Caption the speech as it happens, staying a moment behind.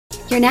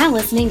You're now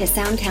listening to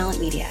Sound Talent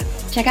Media.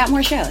 Check out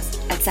more shows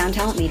at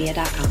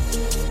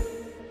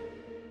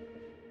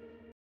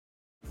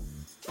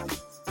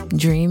soundtalentmedia.com.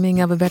 Dreaming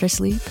of a better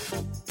sleep?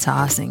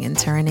 Tossing and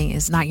turning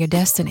is not your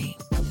destiny.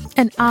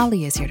 And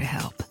Ollie is here to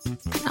help.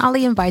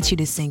 Ollie invites you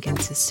to sink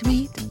into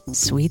sweet,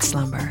 sweet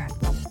slumber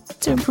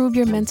to improve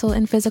your mental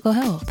and physical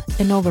health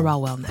and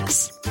overall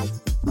wellness.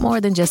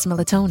 More than just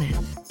melatonin,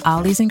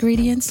 Ollie's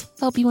ingredients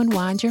help you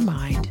unwind your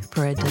mind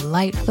for a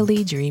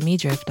delightfully dreamy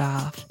drift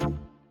off.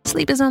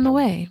 Sleep is on the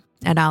way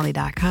at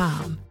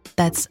Ollie.com.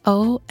 That's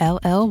OLLY.com.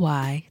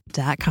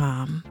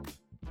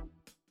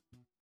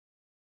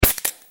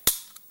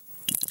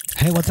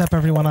 Hey, what's up,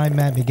 everyone? I'm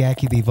Matt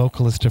McGachy, the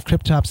vocalist of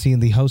Cryptopsy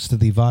and the host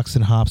of the Vox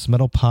and Hops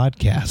Metal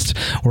Podcast,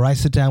 where I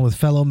sit down with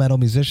fellow metal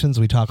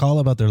musicians. We talk all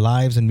about their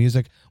lives and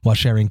music while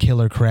sharing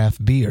killer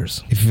craft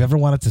beers. If you've ever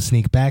wanted to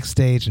sneak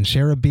backstage and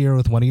share a beer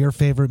with one of your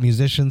favorite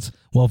musicians,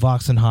 well,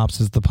 Vox and Hops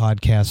is the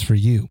podcast for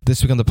you.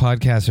 This week on the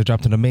podcast, I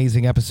dropped an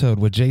amazing episode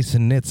with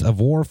Jason Nitz of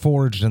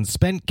Warforged and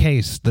Spent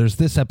Case. There's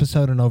this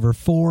episode and over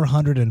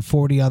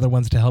 440 other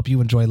ones to help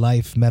you enjoy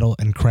life, metal,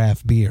 and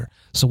craft beer.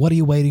 So what are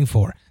you waiting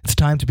for? It's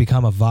time to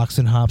become a Vox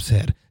and Hops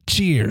head.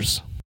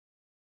 Cheers.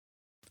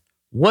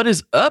 What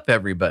is up,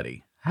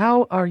 everybody?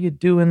 How are you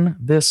doing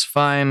this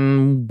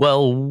fine?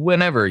 Well,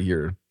 whenever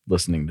you're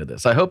listening to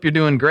this, I hope you're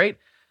doing great.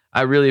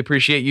 I really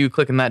appreciate you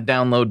clicking that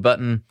download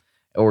button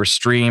or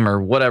stream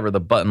or whatever the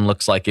button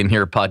looks like in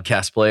your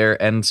podcast player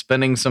and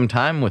spending some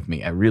time with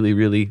me. I really,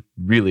 really,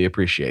 really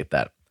appreciate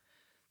that.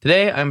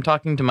 Today, I'm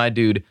talking to my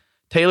dude,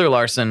 Taylor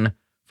Larson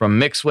from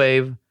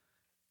Mixwave.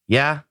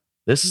 Yeah,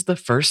 this is the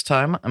first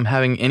time I'm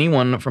having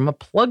anyone from a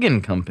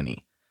plugin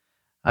company.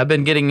 I've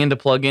been getting into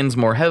plugins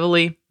more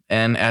heavily,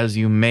 and as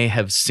you may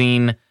have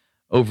seen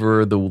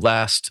over the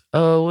last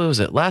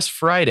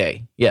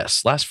Friday?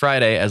 Yes, last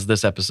Friday as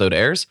this episode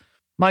airs,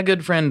 my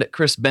good friend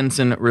Chris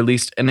Benson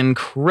released an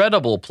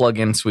incredible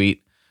plugin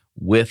suite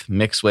with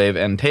Mixwave,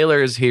 and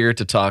Taylor is here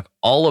to talk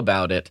all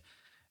about it,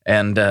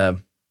 and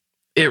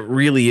it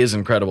really is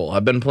incredible.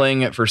 I've been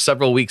playing it for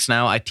several weeks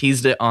now. I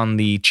teased it on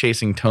the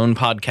Chasing Tone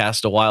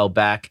podcast a while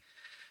back,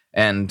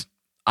 and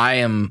I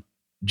am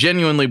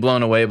genuinely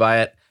blown away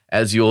by it,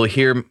 as you'll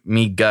hear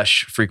me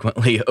gush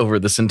frequently over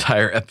this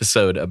entire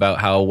episode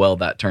about how well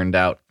that turned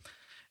out.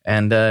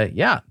 And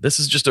this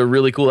is just a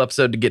really cool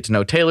episode to get to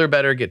know Taylor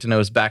better, get to know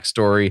his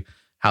backstory,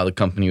 how the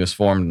company was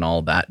formed, and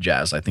all that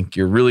jazz. I think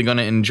you're really going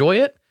to enjoy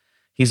it.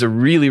 He's a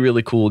really,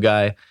 really cool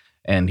guy,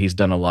 and he's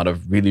done a lot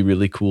of really,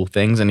 really cool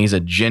things, and he's a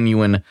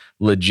genuine,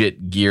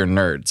 legit gear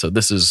nerd. So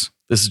this is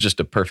just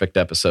a perfect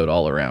episode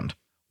all around.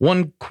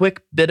 One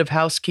quick bit of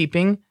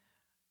housekeeping.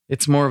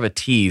 It's more of a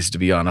tease, to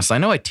be honest. I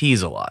know I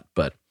tease a lot,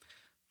 but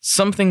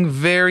something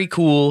very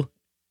cool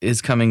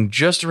is coming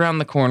just around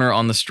the corner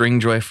on the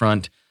Stringjoy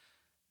front.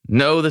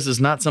 No, this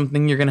is not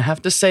something you're going to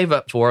have to save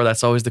up for.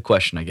 That's always the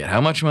question I get. How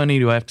much money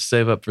do I have to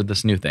save up for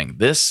this new thing?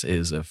 This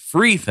is a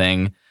free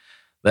thing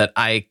that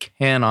I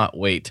cannot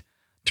wait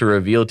to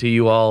reveal to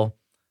you all.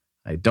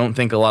 I don't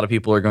think a lot of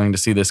people are going to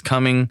see this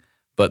coming,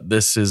 but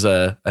this is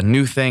a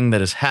new thing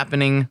that is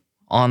happening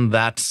on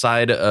that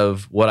side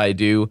of what I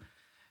do,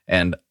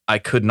 and I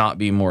could not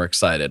be more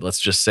excited. Let's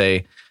just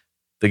say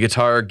the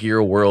guitar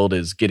gear world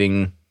is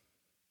getting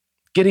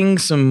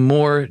some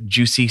more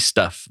juicy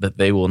stuff that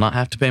they will not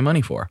have to pay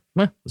money for.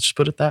 Let's just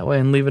put it that way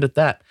and leave it at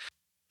that.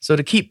 So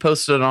to keep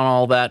posted on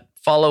all that,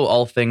 follow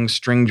all things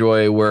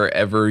Stringjoy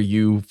wherever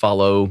you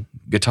follow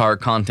guitar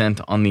content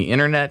on the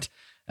internet,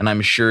 and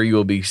I'm sure you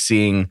will be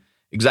seeing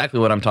exactly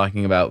what I'm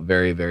talking about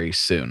very, very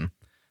soon.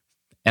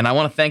 And I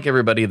want to thank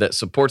everybody that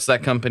supports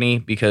that company,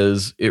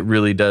 because it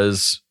really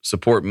does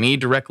support me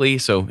directly.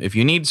 So if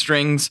you need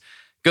strings,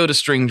 go to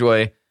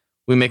Stringjoy.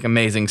 We make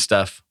amazing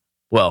stuff.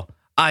 Well,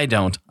 I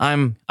don't.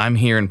 I'm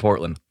here in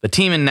Portland. The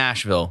team in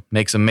Nashville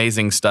makes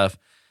amazing stuff,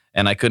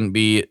 and I couldn't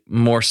be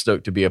more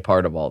stoked to be a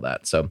part of all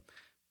that. So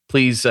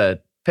please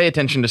pay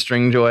attention to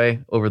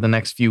Stringjoy over the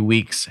next few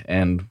weeks,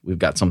 and we've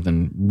got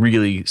something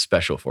really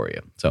special for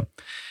you. So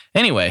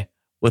anyway,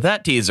 with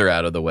that teaser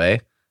out of the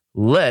way,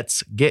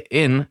 let's get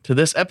into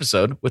this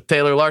episode with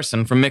Taylor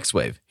Larson from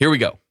Mixwave. Here we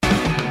go.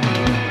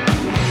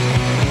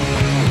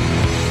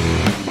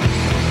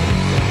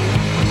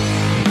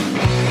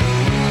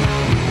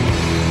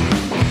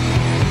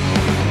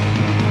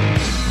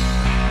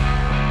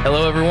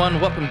 Hello,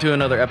 everyone. Welcome to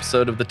another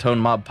episode of the Tone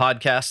Mob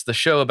Podcast, the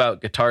show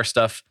about guitar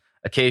stuff,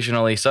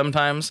 occasionally,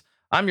 sometimes.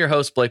 I'm your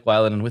host, Blake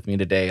Weiland, and with me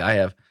today, I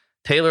have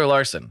Taylor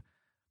Larson,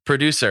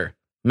 producer,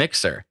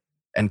 mixer,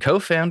 and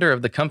co-founder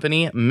of the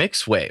company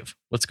Mixwave.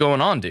 What's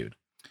going on, dude?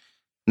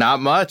 Not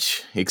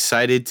much.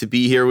 Excited to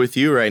be here with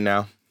you right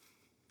now.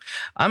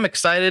 I'm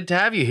excited to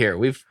have you here.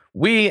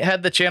 We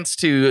had the chance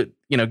to,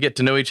 get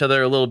to know each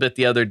other a little bit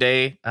the other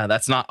day.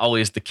 That's not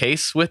always the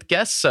case with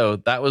guests, so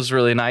that was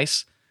really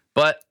nice.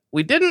 But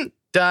we didn't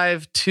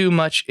dive too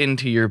much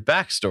into your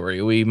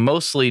backstory. We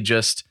mostly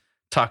just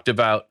talked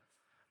about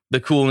the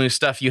cool new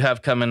stuff you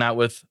have coming out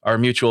with our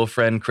mutual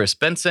friend, Chris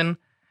Benson,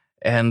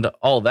 and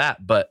all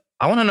that. But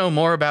I want to know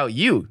more about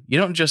you. You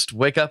don't just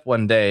wake up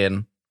one day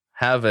and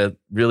have a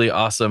really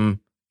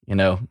awesome,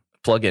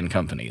 plug-in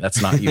company.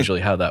 That's not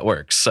usually how that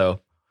works. So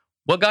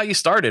what got you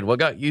started? What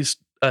got you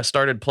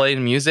started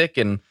playing music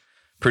and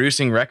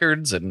producing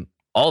records and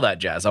all that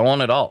jazz? I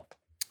want it all.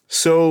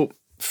 So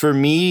for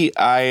me,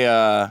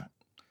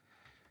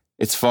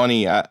 it's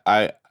funny.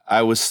 I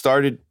was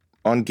started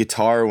on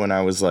guitar when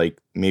I was like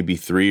maybe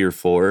 3 or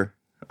 4.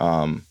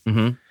 I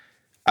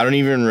don't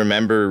even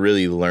remember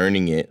really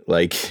learning it.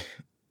 Like,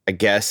 I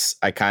guess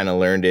I kind of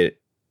learned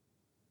it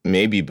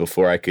maybe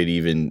before I could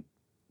even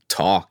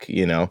talk,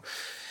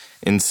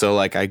 And so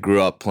like I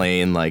grew up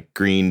playing like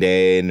Green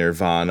Day,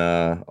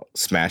 Nirvana,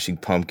 Smashing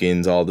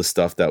Pumpkins, all the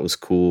stuff that was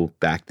cool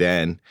back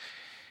then.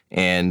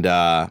 And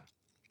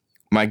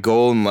my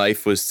goal in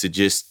life was to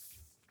just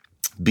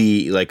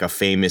be like a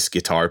famous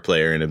guitar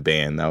player in a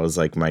band. That was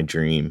like my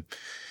dream.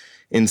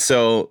 And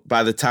so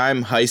by the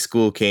time high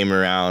school came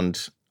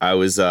around, I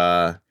was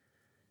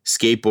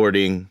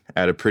skateboarding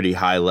at a pretty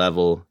high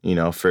level,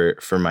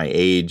 for my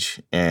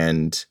age,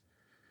 and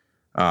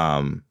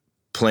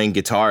playing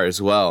guitar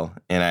as well.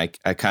 And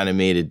I kind of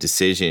made a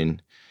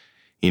decision,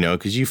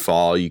 because you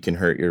fall, you can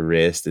hurt your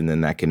wrist, and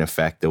then that can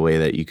affect the way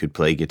that you could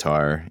play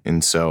guitar.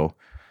 And so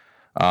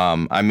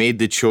I made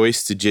the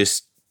choice to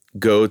just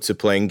go to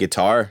playing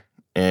guitar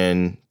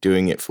and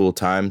doing it full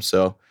time.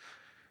 So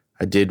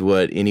I did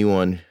what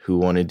anyone who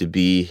wanted to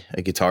be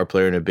a guitar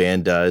player in a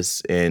band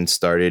does, and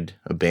started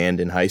a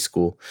band in high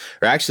school.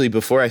 Or actually,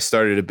 before I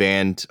started a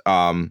band,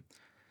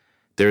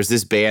 there was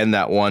this band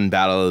that won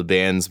Battle of the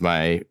Bands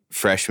my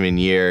freshman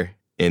year,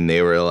 and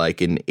they were like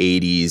an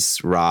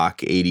 80s rock,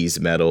 80s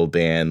metal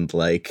band,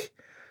 like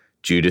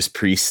Judas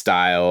Priest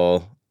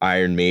style,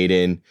 Iron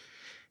Maiden.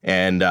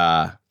 And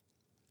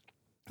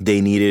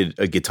they needed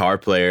a guitar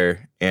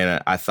player.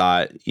 And I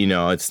thought,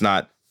 it's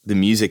not the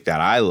music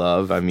that I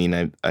love. I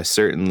mean, I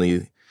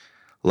certainly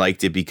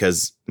liked it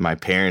because my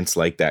parents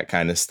liked that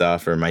kind of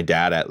stuff, or my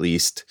dad at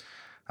least.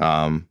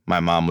 My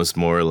mom was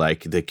more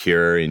like The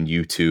Cure and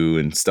U2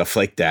 and stuff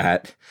like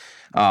that.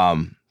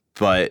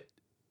 But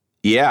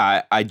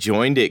yeah, I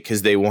joined it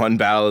because they won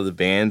Battle of the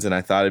Bands, and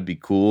I thought it'd be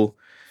cool.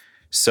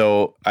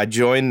 So I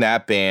joined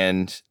that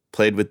band,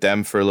 played with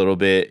them for a little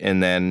bit,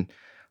 and then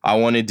I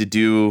wanted to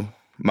do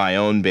my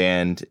own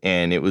band,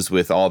 and it was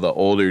with all the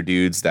older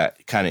dudes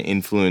that kind of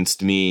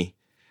influenced me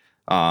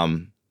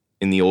in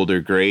the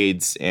older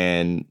grades.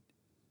 And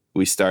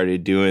we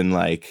started doing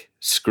like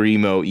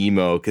screamo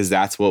emo, because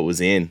that's what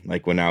was in,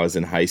 like when I was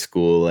in high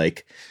school,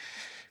 like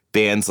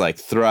bands like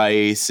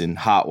Thrice and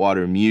Hot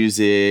Water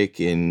Music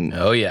and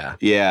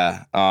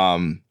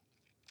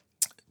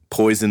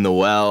Poison the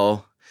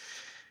Well.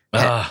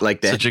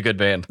 Like such a good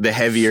band. The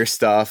heavier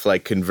stuff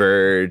like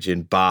Converge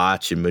and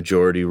Botch and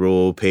Majority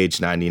Rule,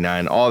 Page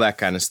 99, all that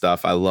kind of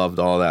stuff. I loved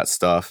all that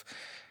stuff.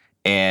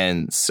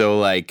 And so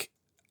like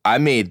I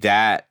made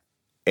that,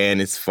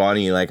 and it's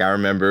funny, like I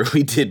remember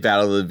we did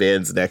Battle of the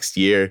Bands next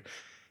year,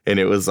 and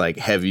it was like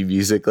heavy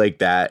music like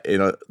that.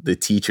 And the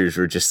teachers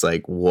were just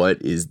like, what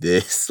is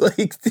this?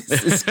 Like, this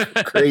is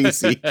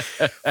crazy.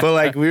 But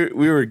like, we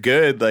were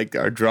good. Like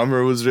our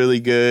drummer was really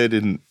good,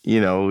 and,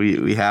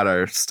 we had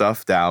our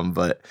stuff down.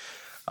 But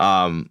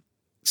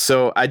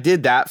so I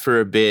did that for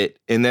a bit.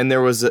 And then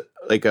there was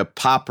a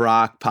pop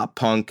rock, pop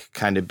punk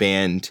kind of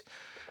band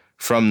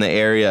from the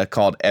area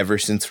called Ever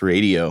Since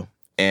Radio.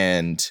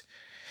 And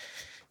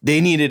they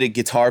needed a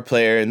guitar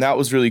player. And that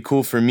was really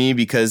cool for me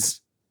because,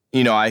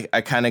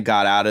 I kind of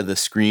got out of the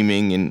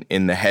screaming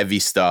and the heavy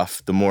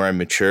stuff the more I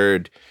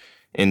matured.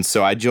 And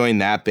so I joined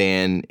that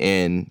band,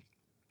 and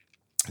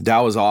that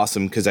was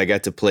awesome because I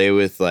got to play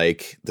with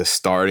like the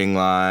Starting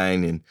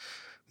Line and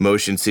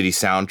Motion City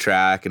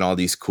Soundtrack and all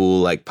these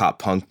cool like pop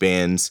punk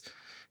bands,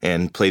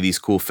 and play these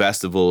cool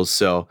festivals.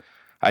 So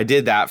I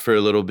did that for a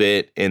little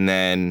bit, and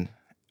then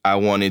I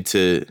wanted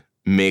to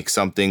make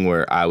something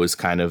where I was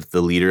kind of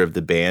the leader of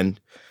the band.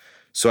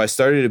 So I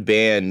started a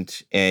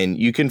band, and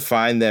you can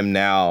find them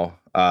now.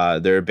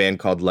 They're a band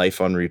called Life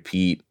on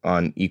Repeat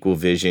on Equal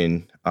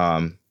Vision.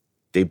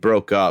 They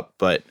broke up,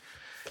 but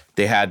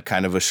they had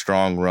kind of a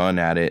strong run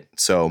at it.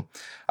 So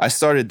I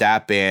started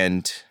that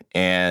band,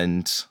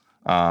 and,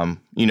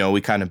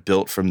 we kind of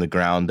built from the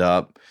ground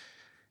up.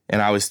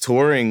 And I was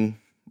touring,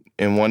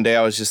 and one day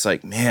I was just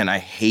like, man, I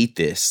hate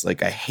this.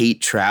 Like, I hate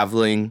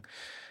traveling.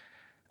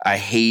 I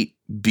hate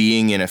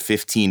being in a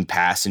 15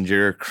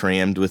 passenger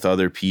crammed with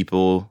other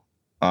people.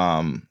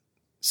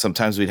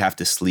 Sometimes we'd have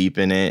to sleep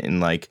in it, and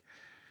like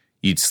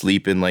you'd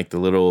sleep in like the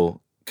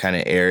little kind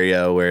of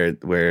area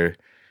where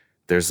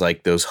there's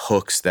like those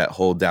hooks that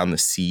hold down the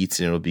seats,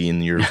 and it'll be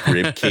in your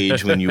rib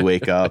cage when you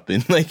wake up.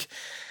 And like,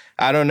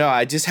 I don't know.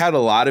 I just had a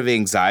lot of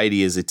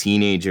anxiety as a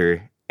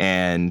teenager,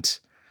 and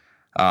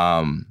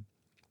I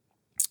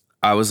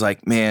was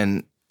like,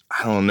 man,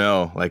 I don't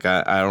know. Like,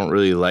 I don't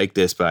really like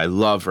this, but I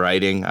love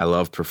writing. I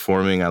love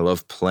performing. I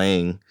love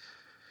playing.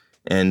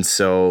 And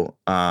so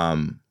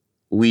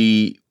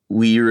we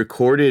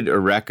recorded a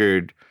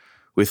record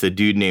with a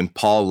dude named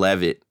Paul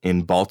Levitt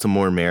in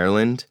Baltimore,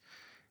 Maryland.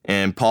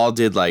 And Paul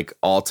did like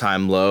All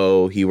Time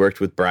Low. He worked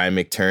with Brian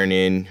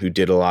McTernan, who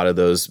did a lot of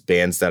those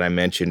bands that I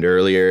mentioned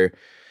earlier.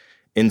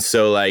 And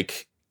so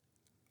like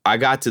I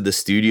got to the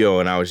studio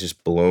and I was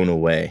just blown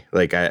away.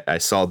 Like I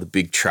saw the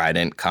big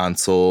Trident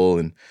console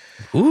and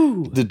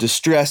the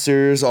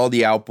distressors, all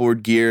the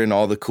outboard gear and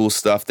all the cool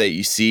stuff that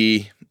you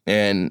see,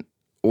 and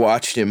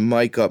watched him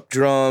mic up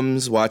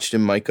drums, watched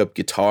him mic up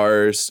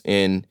guitars,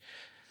 and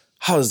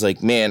I was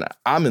like, man,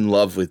 I'm in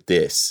love with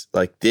this.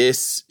 Like,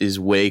 this is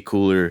way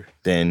cooler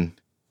than,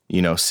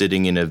 you know,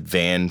 sitting in a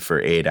van for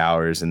 8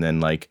 hours and then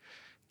like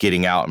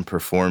getting out and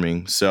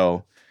performing.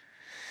 So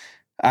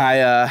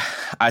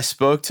I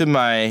spoke to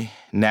my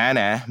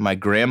nana, my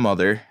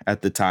grandmother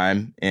at the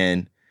time,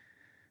 and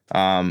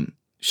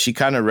she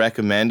kind of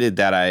recommended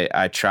that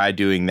I try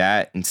doing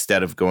that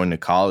instead of going to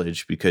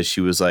college, because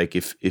she was like,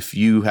 if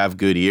you have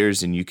good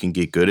ears and you can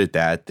get good at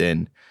that,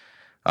 then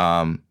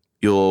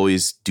you'll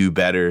always do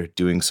better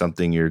doing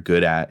something you're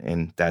good at,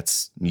 and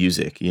that's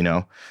music, you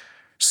know?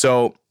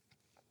 So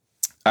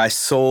I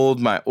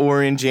sold my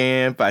Orange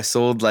amp. I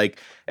sold like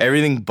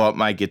everything but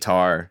my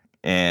guitar,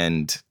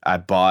 and I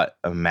bought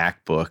a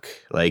MacBook.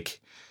 Like,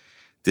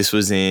 this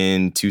was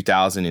in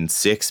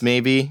 2006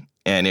 maybe,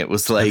 and it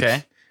was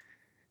like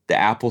the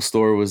Apple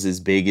Store was as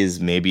big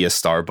as maybe a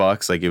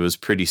Starbucks. Like, it was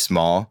pretty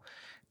small,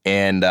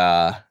 and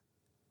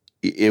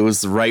it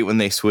was right when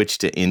they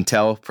switched to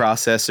Intel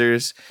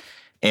processors.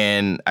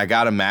 And I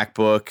got a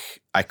MacBook.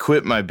 I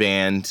quit my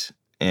band,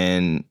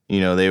 and,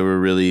 you know, they were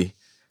really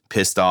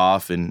pissed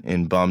off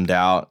and bummed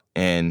out.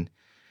 And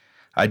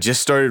I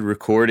just started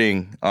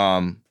recording.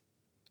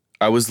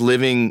 I was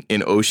living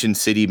in Ocean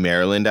City,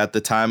 Maryland at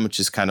the time, which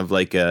is kind of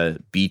like a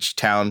beach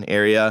town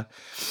area.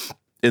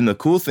 And the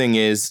cool thing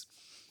is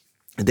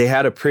they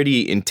had a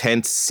pretty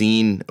intense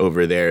scene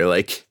over there.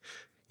 Like,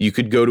 you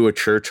could go to a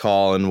church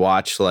hall and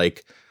watch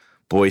like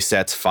Boy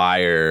Sets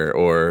Fire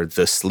or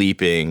The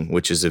Sleeping,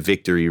 which is a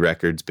Victory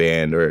Records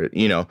band, or,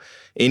 you know,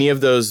 any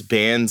of those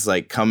bands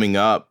like coming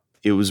up.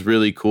 It was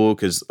really cool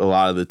because a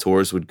lot of the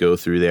tours would go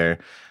through there.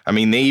 I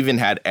mean, they even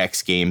had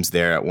X Games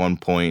there at one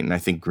point, and I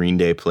think Green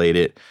Day played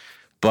it.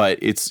 But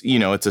it's, you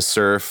know, it's a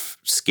surf,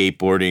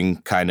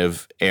 skateboarding kind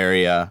of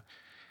area.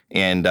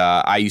 And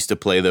I used to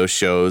play those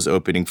shows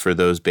opening for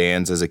those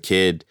bands as a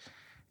kid.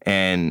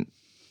 And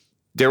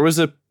there was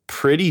a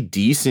pretty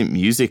decent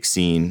music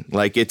scene.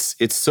 Like, it's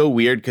so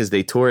weird because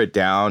they tore it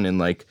down, and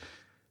like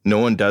no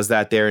one does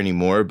that there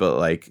anymore. But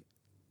like,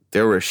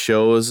 there were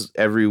shows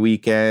every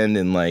weekend,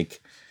 and like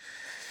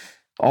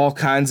all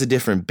kinds of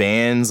different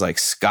bands, like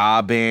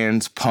ska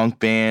bands, punk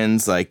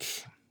bands, like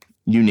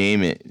you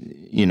name it,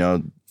 you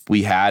know,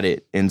 we had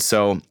it. And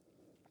so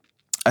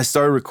I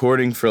started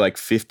recording for like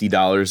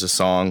 $50 a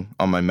song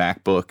on my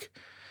MacBook,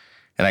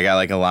 and I got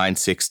like a Line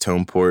 6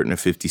 tone port and a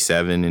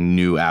 57 and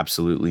knew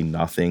absolutely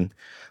nothing.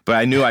 But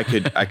I knew I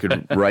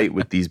could write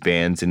with these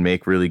bands and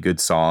make really good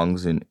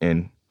songs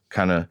and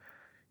kind of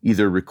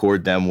either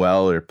record them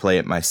well or play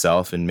it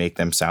myself and make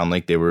them sound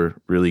like they were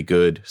really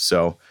good.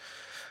 So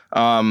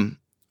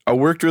I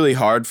worked really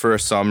hard for a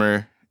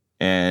summer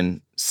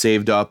and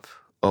saved up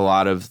a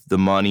lot of the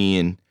money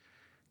and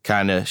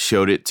kind of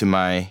showed it to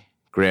my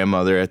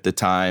grandmother at the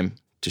time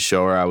to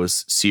show her I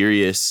was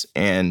serious.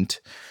 And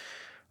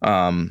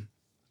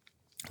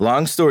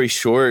long story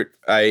short,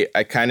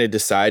 I kind of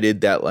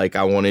decided that like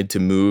I wanted to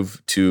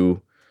move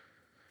to,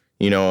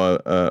 you know,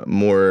 a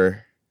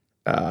more,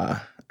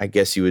 I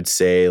guess you would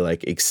say,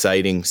 like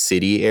exciting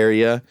city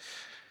area.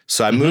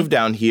 So I moved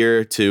down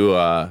here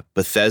to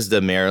Bethesda,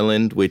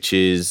 Maryland, which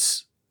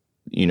is,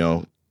 you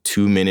know,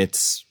 2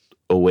 minutes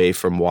away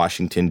from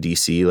Washington,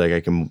 D.C. Like,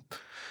 I can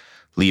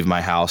leave my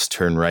house,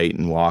 turn right,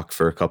 and walk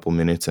for a couple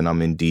minutes, and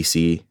I'm in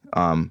D.C.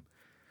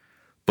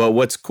 But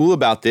what's cool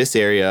about this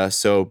area,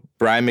 so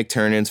Brian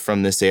McTurnan's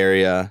from this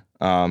area.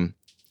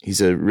 He's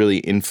a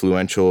really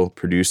influential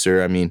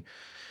producer. I mean,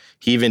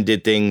 he even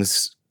did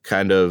things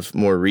kind of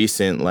more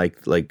recent,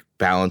 like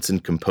Balance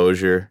and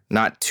Composure.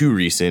 Not too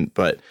recent,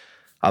 but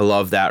I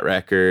love that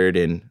record,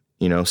 and,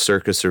 you know,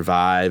 Circa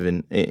Survive,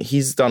 and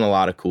he's done a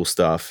lot of cool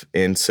stuff.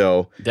 And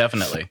so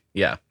definitely,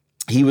 yeah.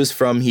 He was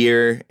from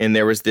here, and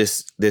there was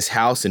this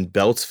house in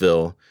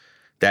Beltsville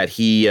that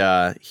he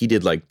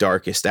did like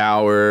Darkest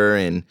Hour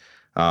and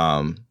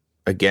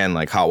again,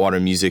 like Hot Water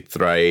Music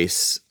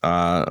Thrice,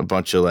 a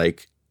bunch of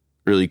like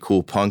really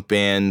cool punk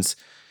bands,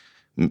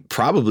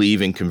 probably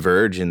even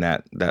Converge in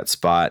that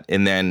spot.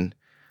 And then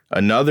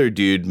another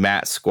dude,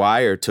 Matt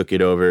Squire, took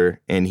it over,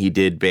 and he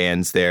did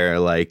bands there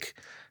like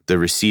The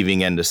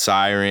Receiving End of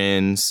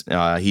Sirens.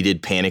 He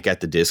did Panic at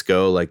the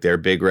Disco, like their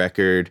big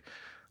record.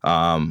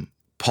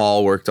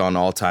 Paul worked on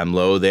All Time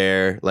Low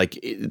there. Like,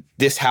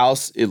 this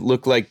house, it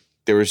looked like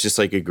there was just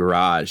like a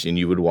garage, and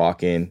you would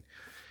walk in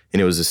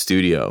and it was a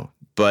studio.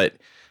 But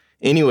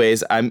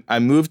anyways, I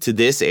moved to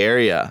this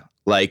area,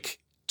 like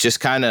just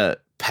kind of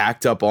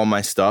packed up all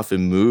my stuff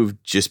and moved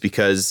just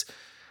because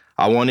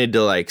I wanted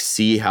to like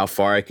see how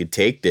far I could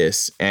take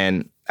this.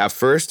 And at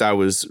first I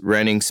was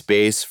renting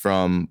space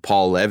from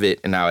Paul Levitt,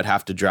 and I would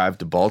have to drive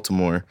to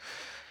Baltimore,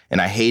 and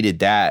I hated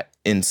that.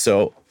 And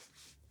so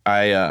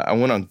I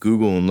went on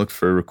Google and looked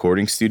for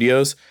recording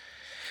studios.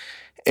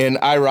 And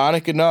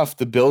ironic enough,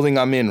 the building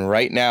I'm in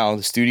right now,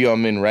 the studio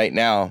I'm in right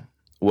now,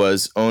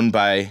 was owned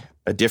by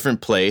a different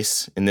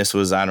place. And this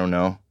was, I don't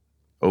know,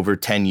 over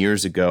 10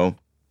 years ago.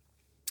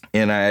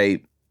 And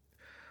I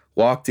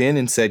walked in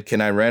and said,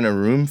 "Can I rent a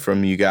room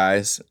from you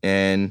guys?"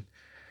 And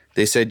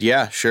they said,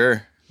 "Yeah,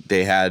 sure."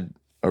 They had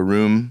a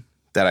room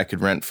that I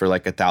could rent for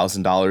like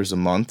 $1,000 a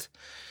month.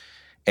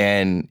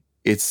 And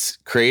it's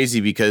crazy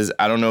because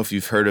I don't know if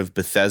you've heard of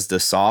Bethesda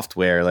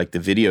Software, like the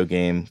video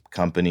game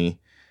company.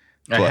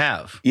 I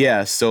have.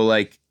 Yeah. So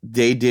like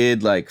they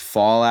did like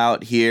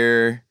Fallout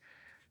here.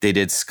 They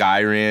did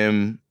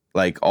Skyrim,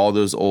 like all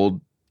those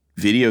old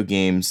video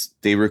games.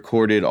 They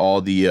recorded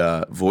all the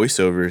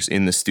voiceovers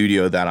in the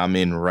studio that I'm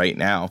in right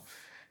now.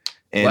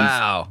 And,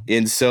 wow.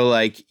 And so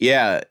like,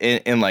 yeah.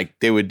 And like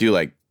they would do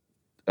like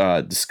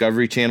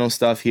Discovery Channel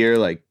stuff here,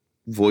 like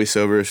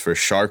voiceovers for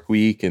Shark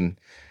Week and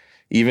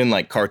even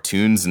like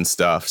cartoons and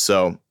stuff.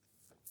 So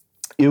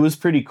it was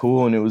pretty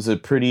cool. And it was a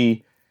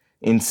pretty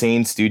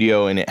insane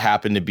studio. And it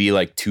happened to be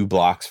like 2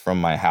 blocks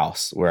from my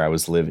house where I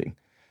was living.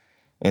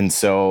 And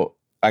so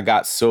I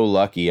got so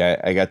lucky.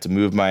 I got to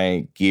move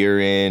my gear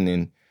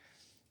in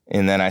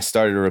and then I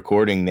started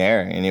recording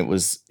there. And it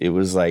was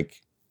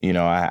like, you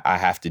know, I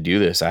have to do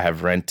this. I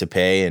have rent to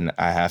pay and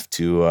I have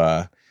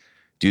to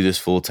do this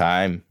full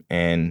time.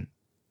 And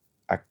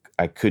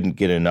I couldn't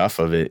get enough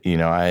of it. You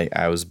know,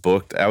 I was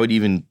booked. I would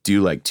even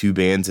do like 2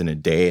 bands in a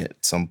day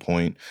at some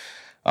point.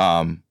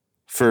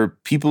 For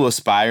people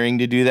aspiring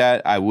to do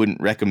that, I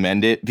wouldn't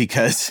recommend it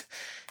because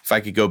if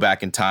I could go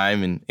back in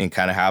time and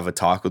kind of have a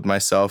talk with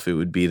myself, it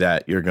would be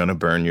that you're going to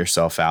burn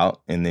yourself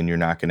out and then you're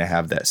not going to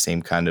have that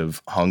same kind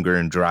of hunger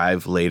and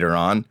drive later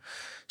on.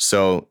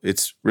 So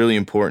it's really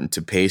important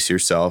to pace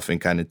yourself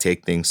and kind of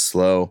take things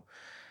slow.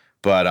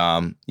 But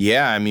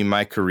yeah, I mean,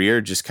 my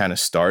career just kind of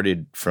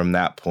started from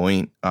that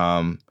point.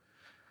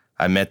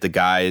 I met the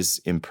guys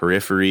in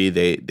Periphery.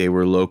 They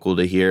were local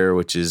to here,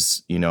 which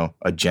is, you know,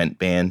 a gent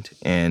band,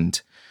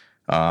 and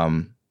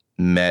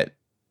met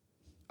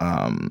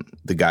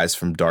the guys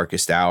from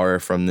Darkest Hour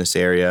from this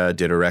area,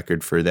 did a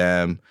record for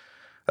them.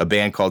 A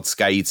band called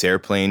Sky Eats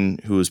Airplane,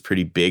 who was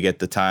pretty big at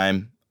the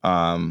time.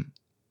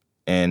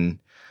 And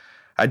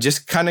I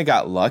just kind of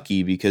got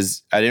lucky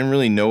because I didn't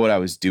really know what I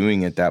was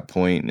doing at that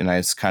point, and I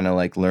was kind of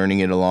like learning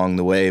it along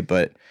the way,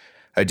 but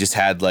I just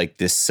had like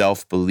this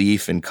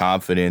self-belief and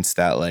confidence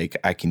that like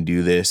I can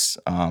do this,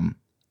 and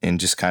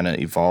just kind of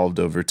evolved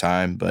over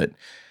time. But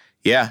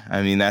yeah,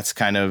 I mean, that's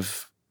kind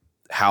of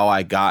how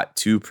I got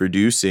to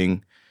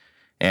producing.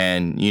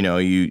 And, you know,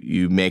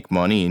 you make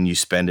money and you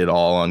spend it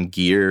all on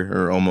gear,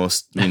 or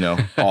almost, you know,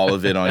 all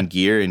of it on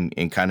gear,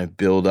 and kind of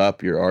build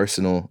up your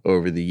arsenal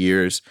over the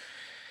years.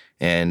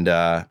 And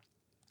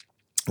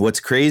what's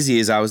crazy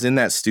is I was in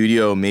that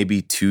studio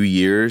maybe 2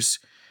 years,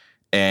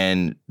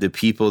 and the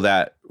people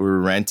that were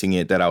renting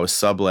it that I was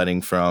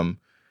subletting from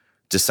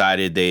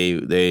decided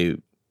they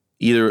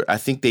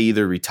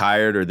either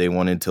retired or they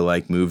wanted to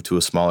like move to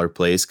a smaller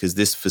place because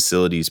this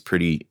facility is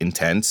pretty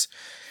intense.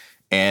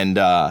 And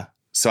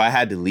so I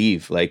had to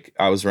leave. Like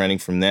I was renting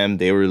from them,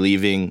 they were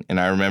leaving, and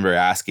I remember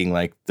asking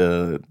like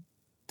the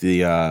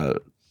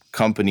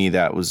company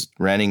that was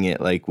renting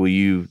it, like, "Will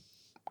you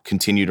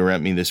continue to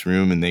rent me this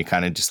room?" And they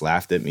kind of just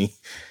laughed at me.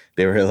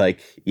 They were like,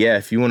 "Yeah,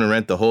 if you want to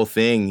rent the whole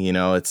thing, you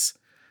know, it's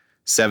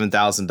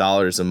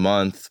 $7,000 a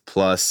month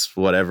plus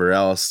whatever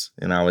else."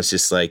 And I was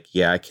just like,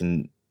 "Yeah, I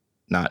can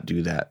not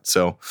do that."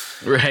 So,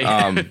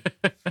 right.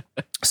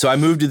 So I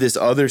moved to this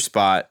other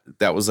spot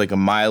that was like a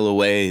mile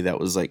away. That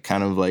was like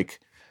kind of like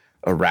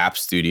a rap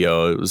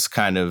studio. It was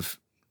kind of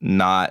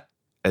not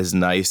as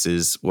nice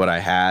as what I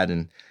had.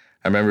 And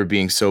I remember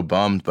being so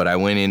bummed, but I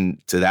went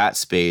into that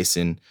space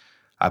and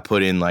I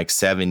put in like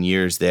 7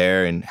 years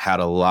there and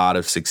had a lot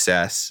of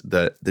success.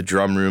 The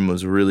drum room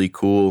was really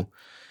cool.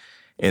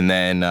 And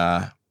then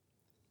I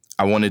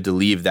wanted to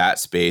leave that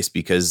space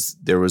because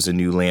there was a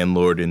new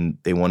landlord and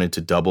they wanted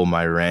to double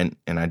my rent.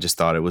 And I just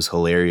thought it was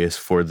hilarious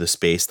for the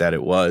space that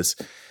it was.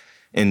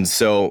 And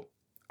so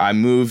I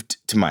moved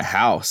to my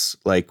house.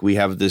 Like we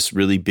have this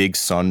really big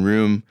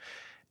sunroom,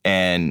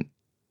 and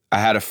I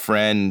had a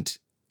friend,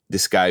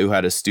 this guy who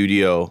had a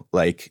studio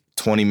like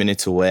 20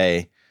 minutes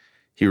away.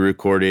 He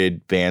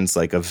recorded bands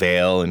like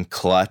Avail and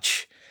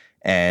Clutch,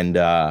 and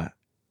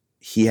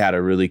he had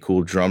a really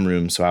cool drum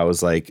room. So I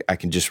was like, I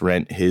can just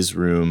rent his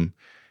room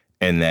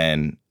and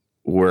then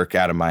work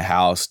out of my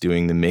house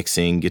doing the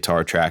mixing,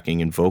 guitar tracking,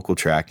 and vocal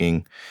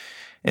tracking.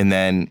 And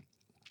then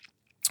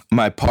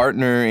my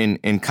partner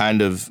and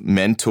kind of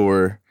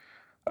mentor,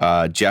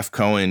 Jeff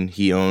Cohen,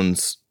 he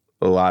owns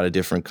a lot of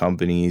different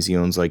companies. He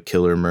owns like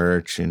Killer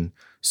Merch and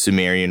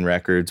Sumerian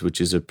Records, which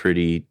is a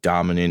pretty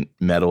dominant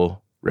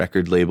metal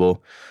record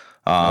label.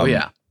 Oh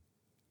yeah.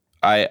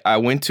 I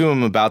went to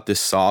him about this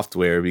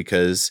software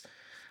because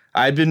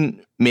I'd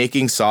been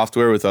making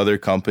software with other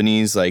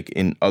companies, like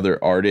in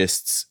other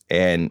artists,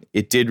 and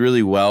it did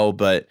really well,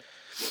 but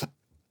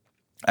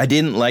I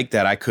didn't like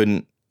that I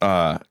couldn't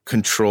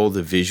control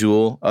the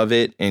visual of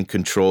it and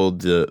control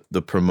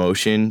the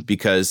promotion,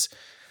 because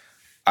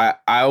I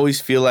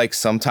always feel like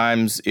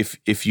sometimes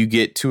if you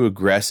get too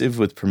aggressive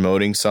with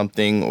promoting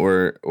something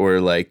or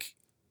like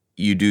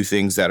you do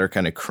things that are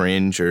kind of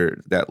cringe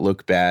or that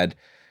look bad,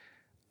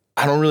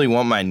 I don't really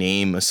want my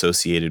name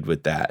associated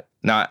with that.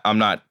 I'm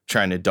not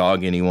trying to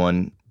dog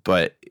anyone,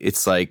 but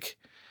it's like,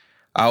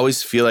 I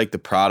always feel like the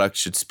product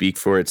should speak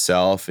for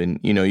itself, and,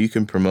 you know, you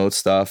can promote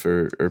stuff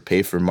or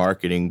pay for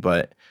marketing,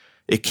 but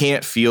it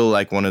can't feel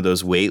like one of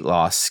those weight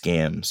loss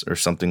scams or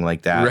something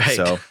like that. Right.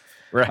 So,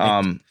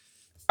 right.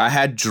 I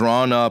had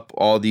drawn up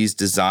all these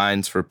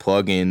designs for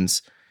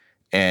plugins,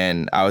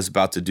 and I was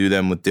about to do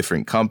them with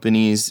different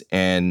companies.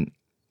 And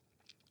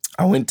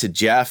I went to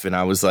Jeff and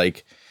I was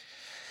like,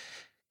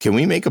 can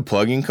we make a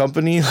plugin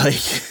company?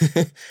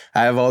 Like,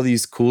 I have all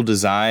these cool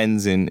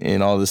designs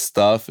and all this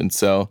stuff. And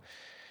so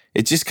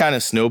it just kind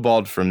of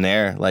snowballed from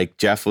there. Like,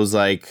 Jeff was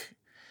like,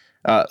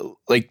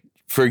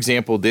 for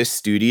example, this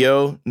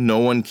studio, no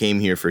one came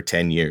here for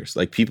 10 years.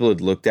 Like, people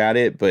had looked at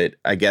it, but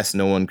I guess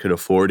no one could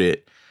afford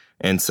it.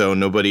 And so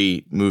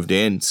nobody moved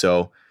in.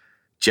 So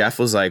Jeff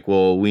was like,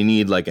 well, we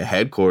need like a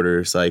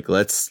headquarters. Like,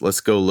 let's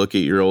go look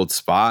at your old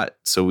spot.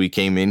 So we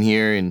came in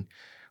here and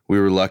we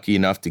were lucky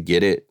enough to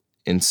get it.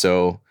 And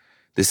so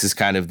this is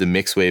kind of the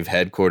Mixwave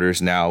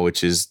headquarters now,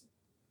 which is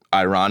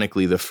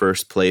ironically the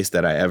first place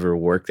that I ever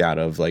worked out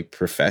of, like,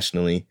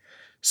 professionally.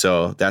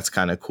 So that's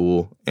kind of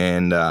cool.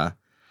 And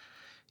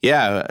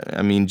yeah,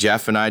 I mean,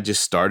 Jeff and I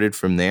just started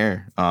from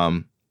there.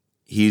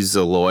 He's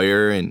a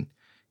lawyer, and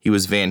he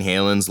was Van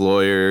Halen's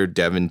lawyer,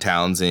 Devin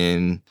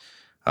Townsend.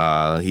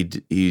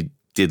 He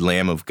did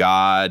Lamb of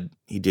God.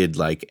 He did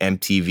like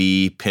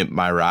MTV, Pimp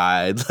My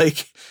Ride.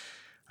 Like,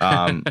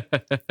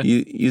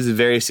 he's a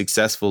very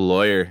successful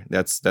lawyer.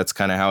 That's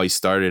kind of how he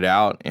started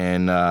out,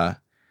 and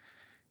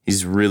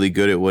he's really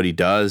good at what he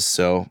does.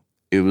 So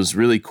it was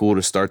really cool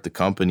to start the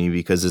company,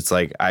 because it's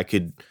like I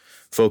could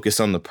focus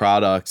on the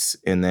products,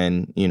 and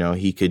then, you know,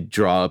 he could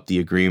draw up the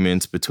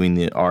agreements between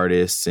the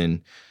artists.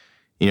 And,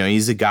 you know,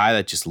 he's a guy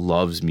that just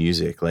loves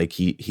music. Like,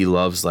 he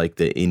loves like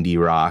the indie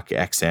rock,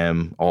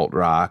 XM, alt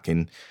rock.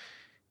 And,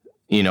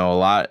 you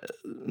know,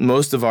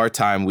 most of our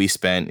time we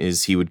spent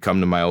is he would come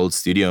to my old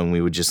studio and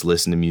we would just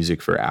listen to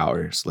music for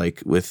hours,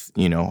 like with,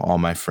 you know, all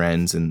my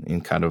friends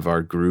and kind of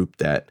our group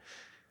that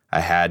I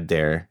had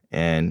there.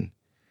 And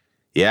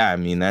yeah, I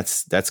mean,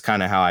 that's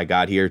kind of how I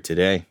got here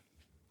today.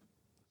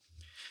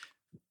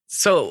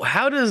 So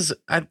how does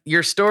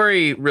your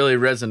story really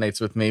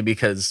resonates with me,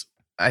 because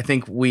I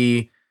think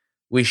we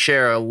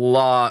share a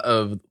lot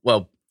of,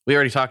 well, we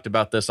already talked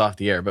about this off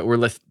the air, but we're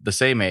the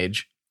same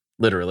age,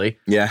 literally.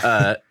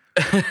 Yeah.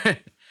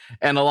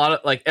 And a lot of,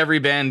 like, every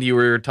band you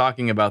were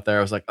talking about there,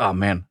 I was like, oh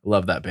man, I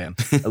love that band.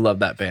 I love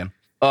that band.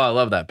 Oh, I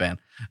love that band.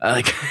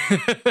 Like,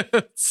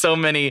 so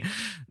many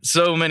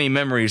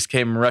memories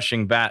came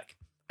rushing back.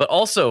 But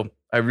also,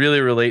 I really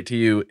relate to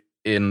you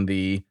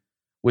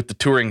with the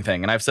touring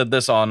thing. And I've said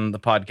this on the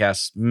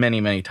podcast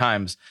many, many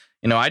times.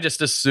 You know, I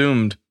just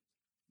assumed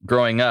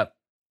growing up,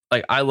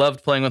 like, I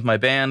loved playing with my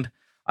band.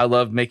 I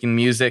loved making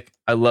music.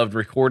 I loved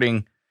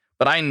recording.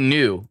 But I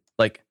knew,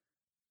 like,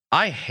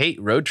 I hate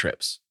road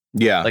trips.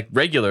 Yeah. Like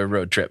regular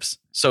road trips.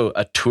 So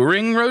a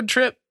touring road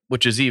trip,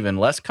 which is even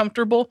less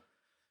comfortable.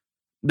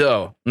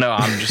 No,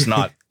 I'm just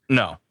not.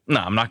 No,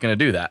 I'm not going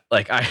to do that.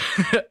 Like,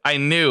 I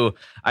knew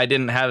I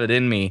didn't have it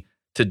in me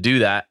to do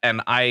that.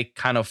 And I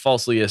kind of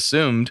falsely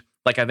assumed,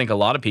 like I think a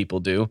lot of people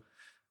do,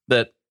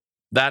 that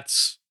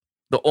that's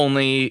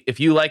if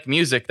you like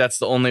music, that's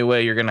the only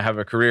way you're going to have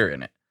a career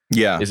in it.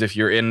 Yeah. Is if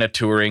you're in a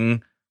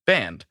touring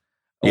band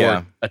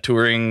or a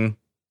touring,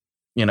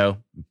 you know,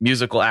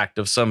 musical act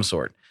of some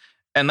sort.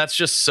 And that's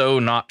just so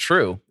not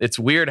true. It's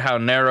weird how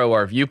narrow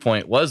our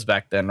viewpoint was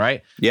back then,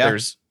 right? Yeah.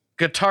 There's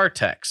guitar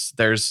techs.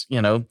 There's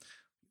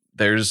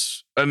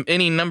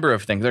any number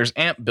of things. There's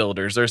amp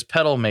builders. There's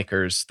pedal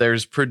makers.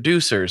 There's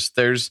producers.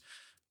 There's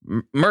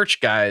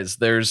merch guys.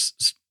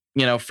 There's,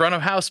 you know, front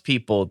of house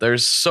people.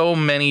 There's so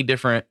many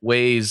different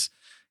ways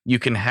you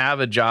can have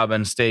a job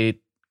and stay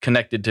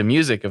connected to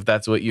music if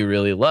that's what you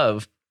really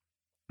love.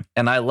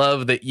 And I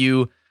love that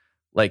you,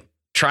 like,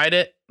 tried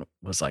it,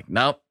 was like,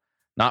 nope,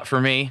 not for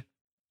me.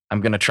 I'm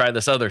going to try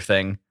this other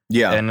thing.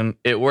 Yeah. And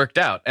it worked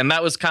out. And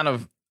that was kind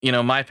of, you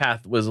know, my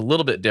path was a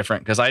little bit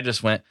different, because I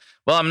just went,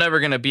 well, I'm never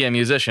going to be a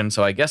musician,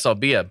 so I guess I'll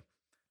be a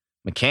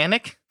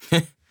mechanic.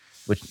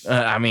 Which,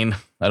 I mean,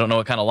 I don't know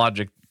what kind of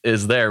logic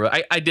is there,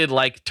 but I did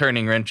like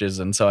turning wrenches.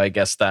 And so I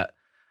guess that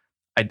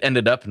I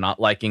ended up not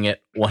liking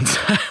it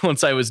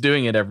once I was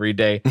doing it every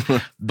day.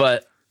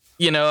 But,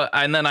 you know,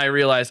 and then I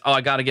realized,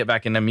 I got to get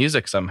back into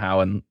music somehow.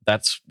 And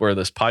that's where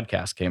this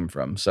podcast came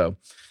from. So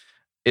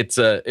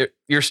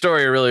your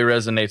story really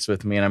resonates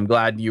with me, and I'm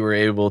glad you were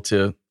able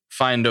to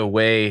find a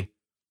way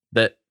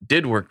that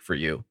did work for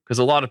you, because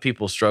a lot of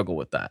people struggle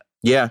with that.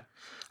 Yeah.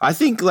 I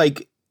think,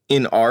 like,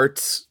 in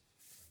arts,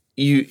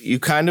 you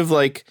kind of,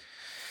 like,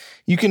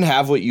 you can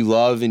have what you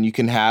love and you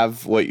can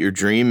have what your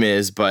dream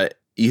is, but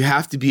you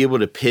have to be able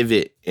to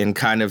pivot and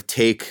kind of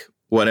take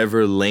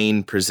whatever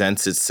lane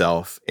presents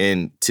itself.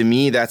 And to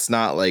me, that's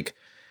not like,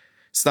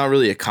 it's not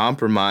really a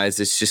compromise.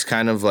 It's just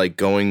kind of like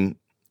going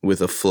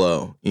with a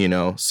flow, you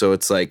know? So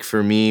it's like,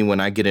 for me, when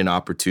I get an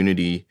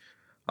opportunity,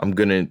 I'm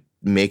going to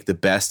make the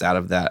best out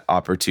of that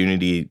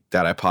opportunity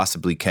that I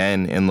possibly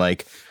can. And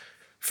like,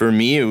 for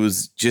me, it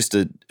was just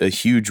a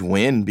huge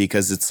win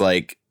because it's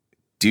like,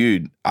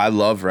 dude, I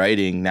love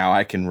writing. Now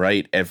I can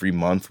write every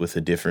month with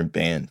a different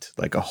band,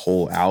 like a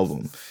whole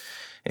album.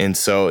 And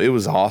so it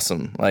was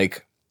awesome.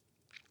 Like,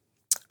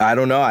 I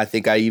don't know. I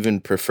think I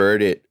even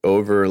preferred it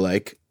over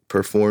like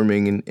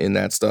performing in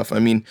that stuff. I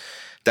mean,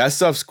 that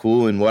stuff's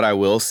cool. And what I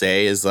will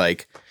say is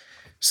like,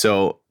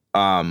 so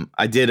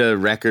I did a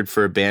record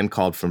for a band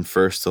called From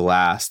First to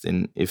Last.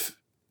 And if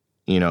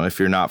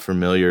you're not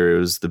familiar, it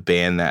was the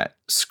band that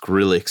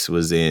Skrillex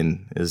was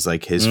in. It was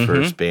like his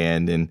first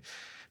band. And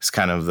it's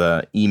kind of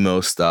the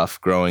emo stuff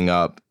growing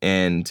up.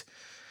 And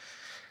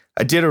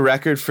I did a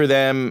record for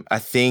them. I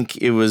think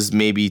it was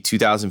maybe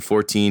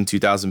 2014,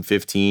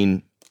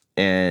 2015.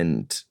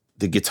 And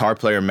the guitar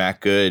player, Matt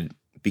Good,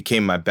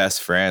 became my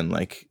best friend.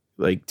 Like,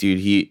 dude,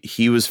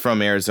 he was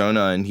from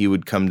Arizona and he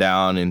would come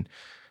down and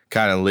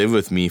kind of live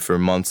with me for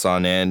months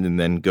on end and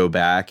then go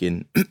back.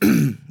 And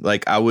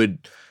like, I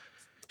would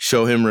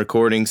show him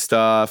recording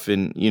stuff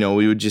and,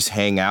 we would just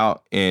hang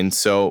out. And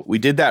so we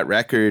did that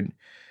record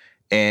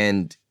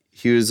and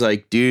he was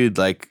like, dude,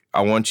 like,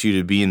 I want you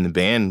to be in the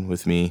band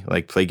with me,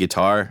 like play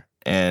guitar.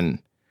 And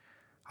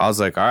I was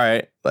like, all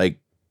right, like,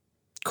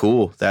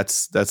 cool.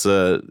 That's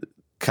a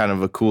kind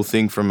of a cool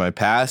thing from my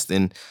past.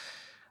 And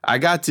I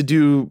got to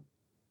do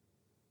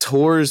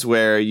tours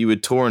where you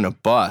would tour in a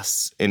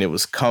bus and it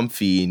was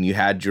comfy and you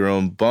had your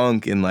own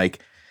bunk and like,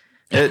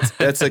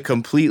 that's a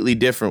completely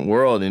different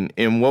world.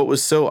 And what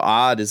was so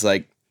odd is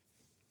like,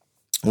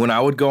 when I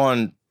would go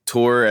on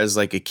tour as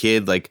like a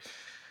kid, like,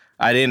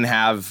 I didn't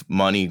have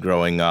money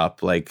growing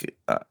up. Like,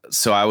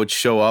 so I would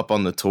show up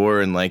on the tour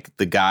and like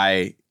the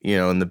guy,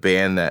 in the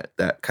band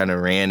that kind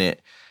of ran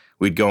it,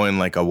 we'd go in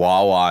like a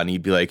Wawa and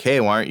he'd be like, hey,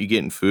 why aren't you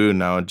getting food?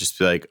 And I would just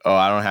be like, oh,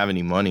 I don't have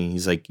any money.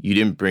 He's like, you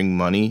didn't bring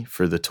money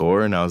for the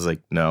tour? And I was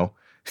like, no.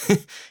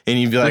 And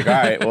he'd be like, all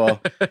right,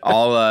 well,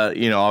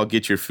 I'll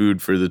get your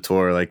food for the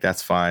tour. Like,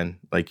 that's fine.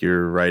 Like,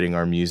 you're writing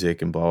our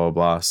music and blah, blah,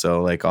 blah.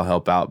 So like, I'll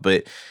help out.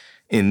 But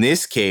in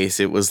this case,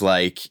 it was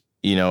like,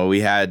 we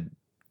had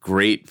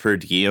great per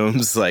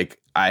diems. Like,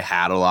 I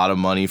had a lot of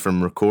money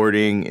from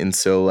recording. And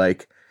so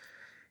like,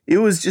 it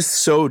was just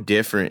so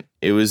different.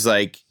 It was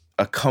like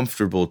a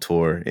comfortable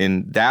tour.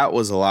 And that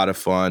was a lot of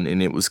fun.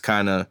 And it was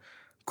kind of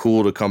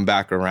cool to come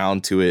back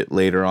around to it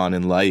later on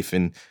in life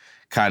and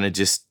kind of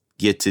just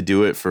get to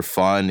do it for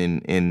fun.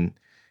 And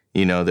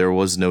there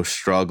was no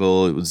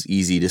struggle. It was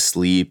easy to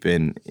sleep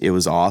and it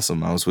was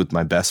awesome. I was with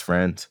my best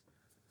friends.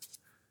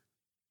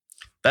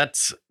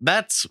 That's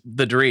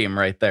the dream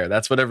right there.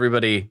 That's what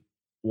everybody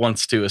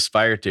wants to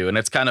aspire to. And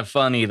it's kind of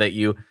funny that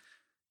you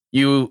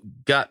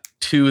got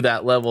to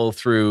that level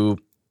through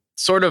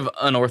sort of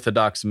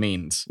unorthodox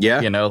means.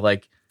 Yeah.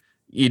 Like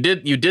you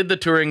did the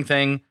touring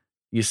thing.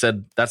 You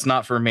said, that's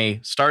not for me,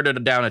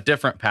 started down a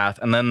different path.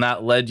 And then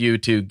that led you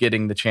to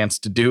getting the chance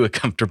to do a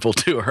comfortable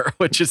tour,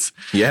 which is,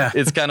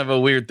 it's kind of a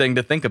weird thing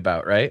to think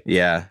about, right?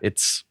 Yeah.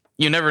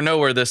 You never know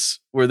where this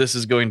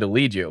is going to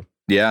lead you.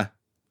 Yeah.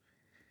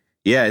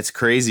 Yeah. It's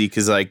crazy.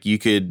 Cause like you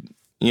could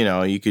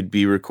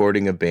be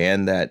recording a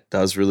band that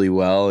does really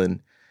well.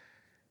 And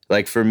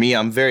like, for me,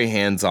 I'm very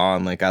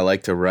hands-on. Like, I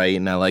like to write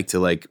and I like to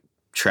like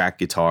track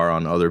guitar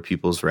on other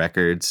people's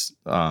records.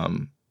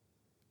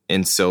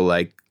 And so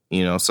like,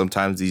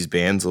 sometimes these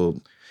bands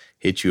will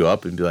hit you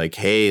up and be like,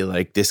 hey,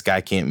 like this guy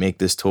can't make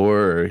this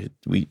tour, or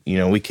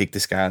we kicked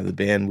this guy out of the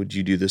band. Would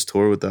you do this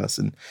tour with us?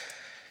 And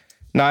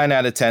 9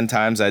 out of 10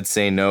 times I'd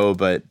say no,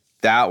 but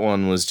that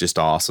one was just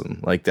awesome.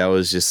 Like, that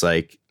was just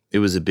like, it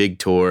was a big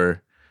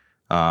tour.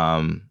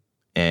 And,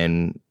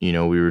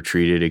 we were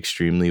treated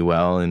extremely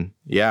well. And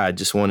yeah, I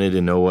just wanted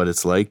to know what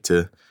it's like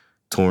to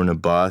tour in a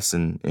bus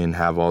and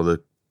have all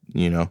the,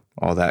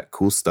 all that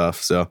cool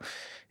stuff. So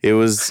it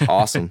was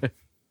awesome.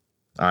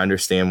 I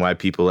understand why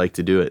people like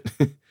to do it.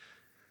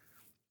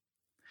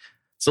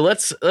 So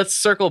let's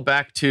circle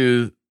back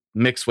to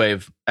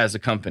Mixwave as a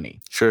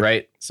company. Sure.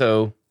 Right.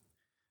 So,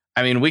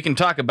 I mean, we can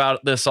talk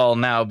about this all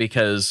now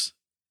because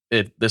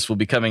this will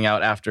be coming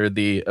out after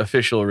the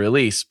official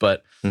release.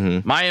 But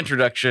my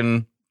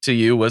introduction to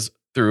you was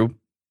through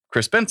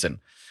Chris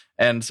Benson.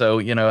 And so,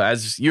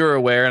 as you're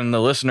aware and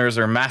the listeners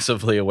are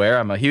massively aware,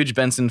 I'm a huge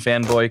Benson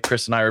fanboy.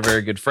 Chris and I are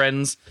very good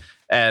friends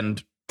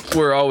and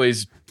we're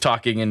always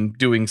talking and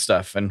doing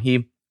stuff. And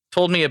he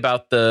told me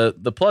about the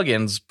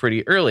plugins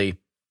pretty early.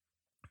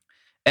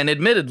 And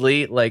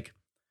admittedly, like,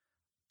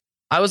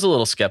 I was a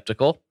little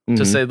skeptical,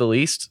 to say the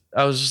least.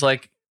 I was just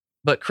like,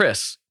 but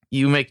Chris,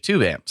 you make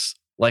tube amps.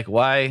 Like,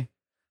 why?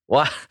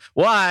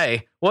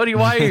 Why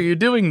are you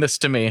doing this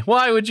to me?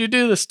 Why would you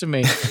do this to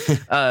me?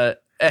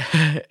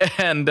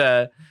 And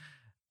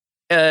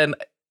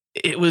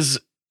it was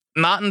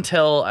not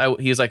until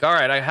he was like, all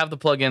right, I have the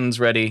plugins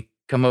ready.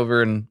 Come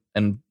over and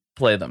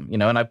play them,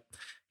 and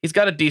he's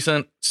got a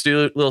decent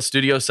little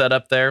studio set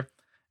up there.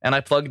 And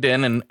I plugged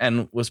in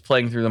and was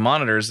playing through the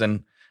monitors,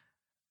 and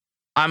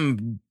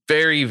I'm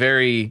very,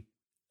 very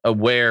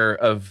aware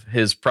of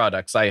his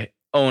products. I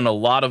own a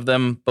lot of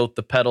them, both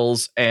the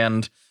pedals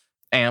and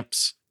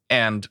amps,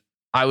 and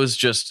I was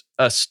just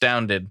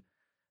astounded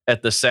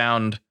at the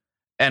sound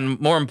and,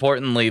 more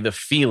importantly, the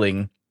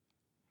feeling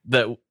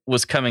that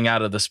was coming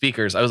out of the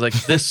speakers. I was like,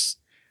 this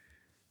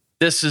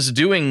is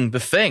doing the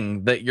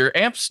thing that your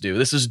amps do.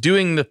 This is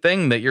doing the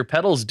thing that your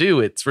pedals do.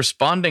 It's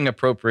responding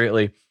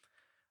appropriately.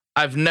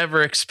 I've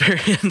never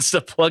experienced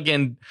a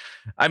plugin.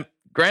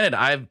 Granted,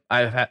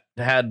 I've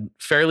had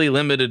fairly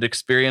limited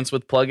experience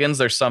with plugins.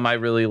 There's some I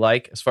really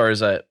like as far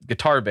as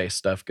guitar-based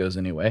stuff goes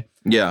anyway.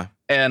 Yeah.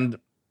 And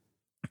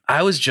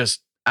I was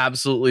just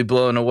absolutely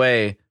blown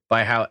away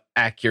by how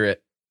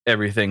accurate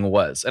everything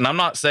was. And I'm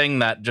not saying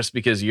that just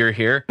because you're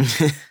here.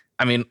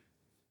 I mean,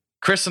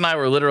 Chris and I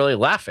were literally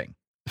laughing.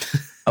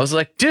 I was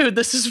like, dude,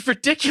 this is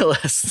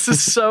ridiculous. This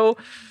is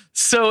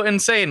so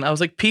insane. I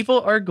was like, people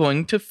are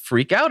going to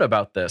freak out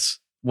about this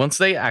once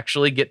they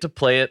actually get to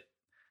play it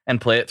and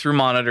play it through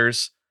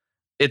monitors.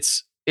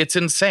 It's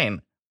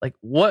insane. Like,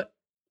 what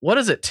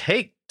does it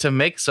take to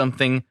make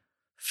something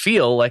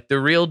feel like the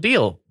real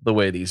deal the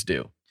way these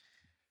do?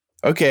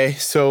 Okay,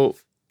 so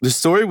the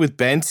story with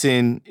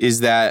Benson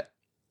is that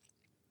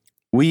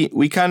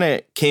we kind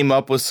of came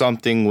up with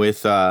something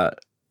with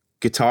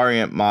guitar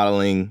amp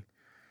modeling,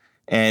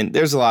 and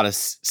there's a lot of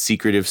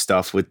secretive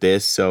stuff with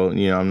this, so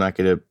I'm not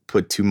going to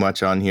put too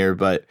much on here,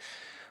 but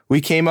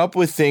we came up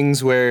with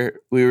things where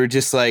we were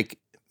just like,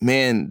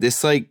 man,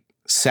 this like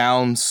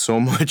sounds so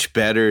much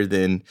better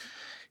than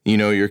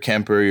your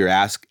Kemper, your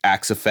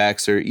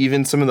Axe-Fx, or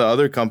even some of the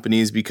other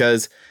companies,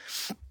 because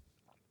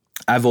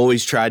I've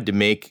always tried to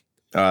make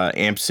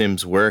amp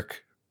sims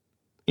work,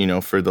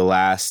 for the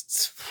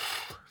last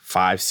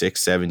 5, 6,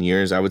 7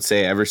 years. I would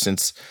say ever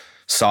since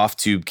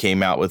Softtube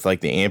came out with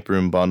like the Amp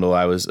Room bundle,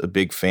 I was a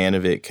big fan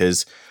of it,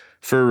 because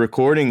for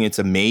recording, it's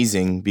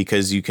amazing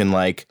because you can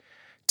like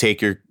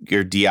take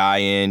your DI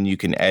in, you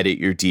can edit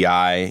your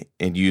DI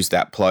and use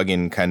that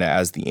plugin kind of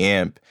as the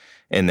amp.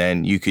 And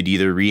then you could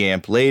either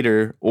reamp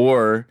later,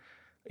 or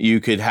you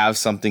could have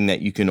something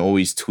that you can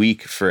always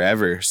tweak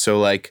forever. So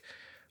like,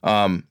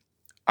 I'm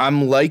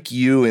like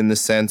you in the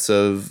sense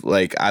of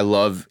like, I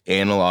love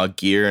analog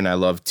gear and I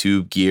love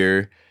tube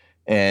gear,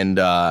 and,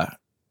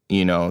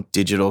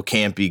 digital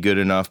can't be good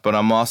enough, but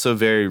I'm also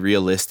very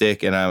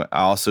realistic, and I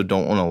also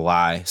don't want to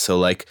lie. So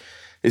like,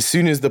 as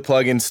soon as the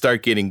plugins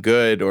start getting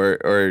good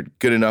or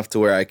good enough to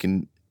where I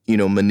can,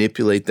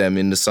 manipulate them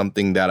into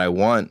something that I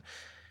want,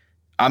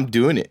 I'm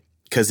doing it.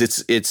 Because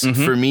it's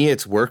for me,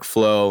 it's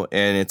workflow,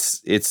 and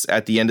it's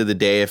at the end of the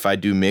day, if I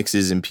do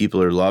mixes and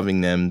people are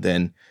loving them,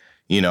 then,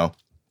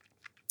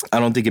 I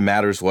don't think it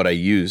matters what I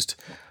used.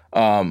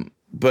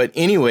 But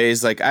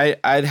anyways, like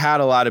I'd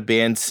had a lot of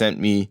bands sent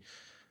me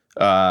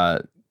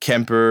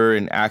Kemper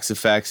and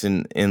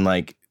Axe-Fx, and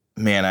like,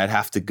 man, I'd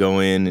have to go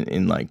in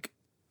and like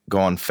go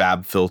on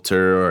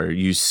FabFilter or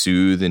use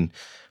Soothe and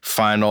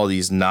find all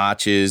these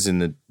notches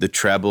and the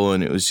treble,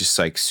 and it was just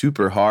like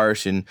super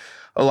harsh. And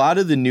a lot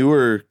of the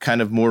newer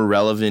kind of more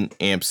relevant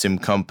amp sim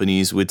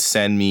companies would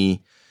send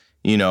me,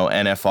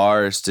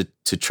 NFRs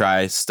to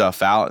try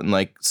stuff out, and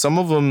like some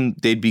of them,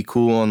 they'd be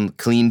cool on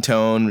clean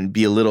tone and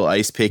be a little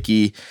ice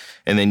picky,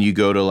 and then you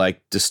go to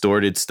like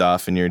distorted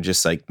stuff and you're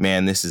just like,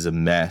 man, this is a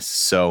mess.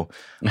 So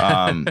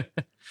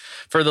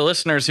for the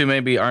listeners who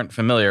maybe aren't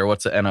familiar,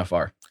 what's an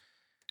NFR?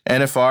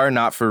 NFR,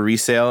 not for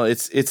resale.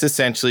 It's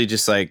essentially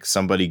just like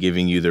somebody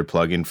giving you their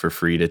plugin for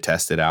free to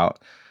test it out.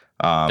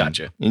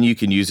 Gotcha. And you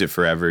can use it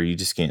forever. You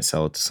just can't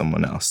sell it to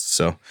someone else.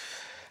 So,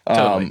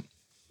 totally.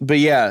 But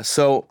yeah,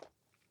 so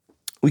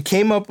we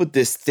came up with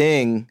this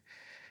thing,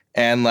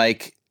 and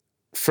like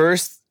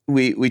first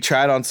we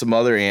tried on some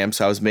other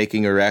amps. I was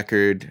making a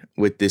record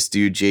with this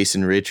dude,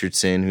 Jason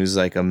Richardson, who's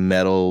like a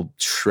metal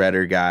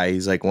shredder guy.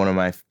 He's like one of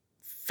my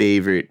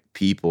favorite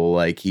people.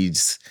 Like,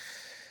 he's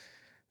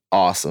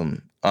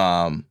awesome.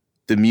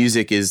 The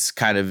music is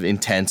kind of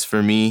intense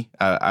for me.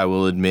 I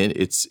will admit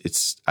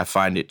I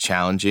find it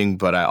challenging,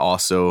 but I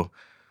also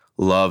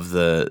love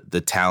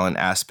the talent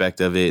aspect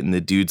of it. And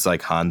the dude's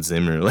like Hans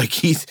Zimmer. Like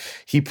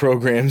he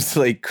programs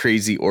like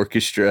crazy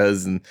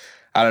orchestras, and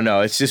I don't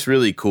know. It's just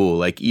really cool.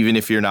 Like, even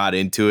if you're not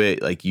into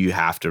it, like, you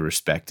have to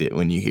respect it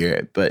when you hear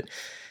it. But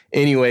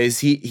anyways,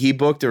 he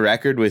booked a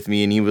record with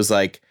me, and he was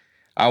like,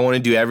 I want to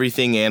do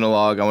everything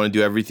analog. I want to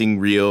do everything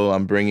real.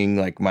 I'm bringing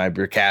like my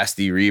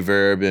Bricasti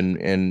reverb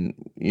and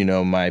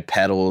my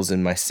pedals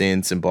and my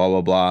synths and blah,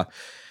 blah, blah.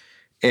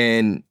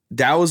 And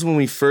that was when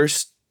we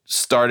first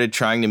started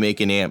trying to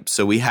make an amp.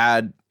 So we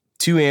had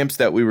 2 amps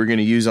that we were going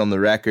to use on the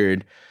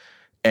record,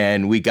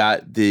 and we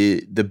got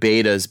the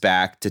betas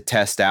back to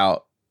test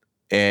out,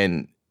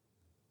 and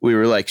we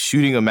were like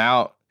shooting them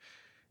out.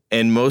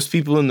 And most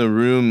people in the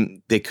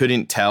room, they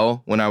couldn't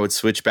tell when I would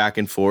switch back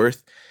and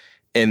forth.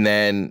 And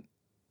then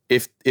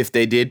if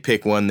they did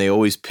pick one, they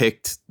always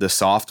picked the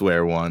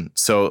software one.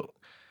 So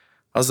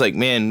I was like,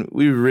 man,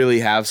 we really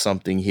have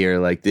something here.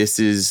 Like, this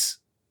is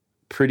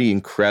pretty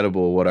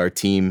incredible what our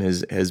team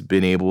has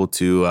been able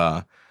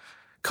to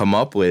come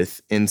up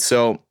with. And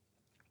so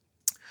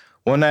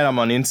one night I'm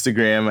on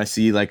Instagram, I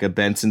see like a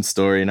Benson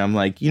story, and I'm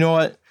like, you know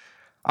what?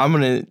 I'm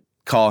going to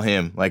call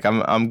him. Like,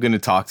 I'm going to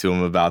talk to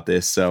him about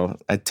this. So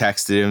I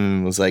texted him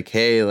and was like,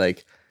 hey,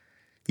 like,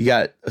 you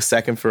got a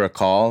second for a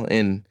call?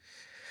 And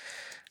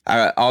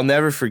I'll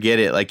never forget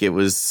it. Like, it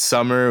was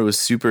summer. It was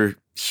super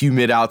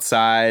humid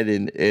outside.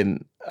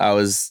 And I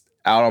was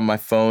out on my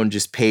phone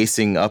just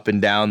pacing up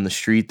and down the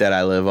street that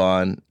I live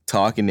on,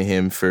 talking to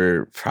him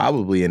for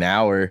probably an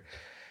hour.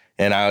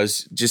 And I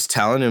was just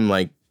telling him,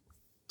 like,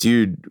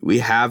 dude, we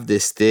have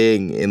this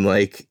thing and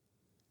like,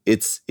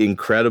 it's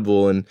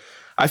incredible. And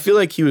I feel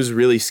like he was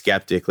really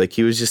skeptic. Like,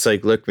 he was just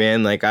like, look,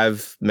 man, like,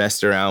 I've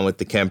messed around with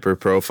the Kemper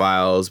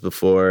profiles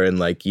before and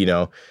like, you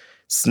know,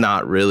 it's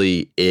not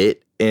really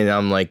it. And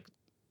I'm like,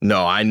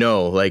 no, I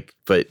know, like,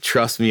 but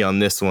trust me on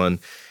this one.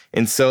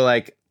 And so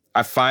like,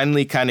 I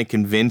finally kind of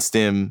convinced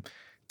him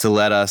to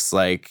let us,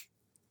 like,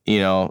 you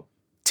know,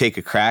 take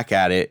a crack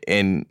at it.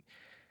 And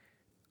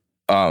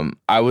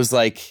I was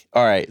like,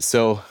 all right,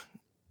 so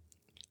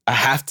I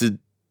have to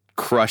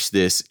crush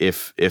this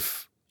if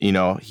you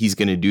know, he's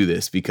going to do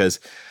this, because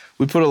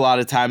we put a lot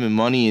of time and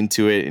money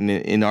into it.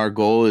 And our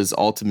goal is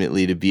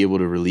ultimately to be able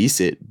to release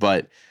it.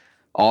 But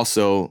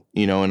also,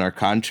 you know, in our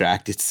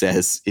contract, it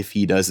says if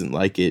he doesn't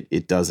like it,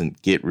 it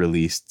doesn't get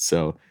released.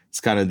 So it's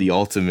kind of the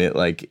ultimate,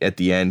 like, at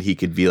the end, he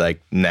could be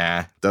like,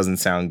 nah, doesn't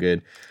sound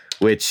good,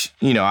 which,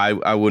 you know,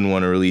 I wouldn't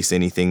want to release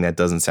anything that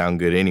doesn't sound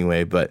good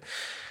anyway. But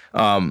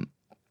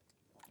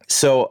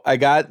so I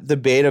got the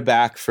beta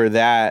back for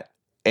that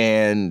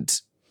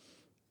and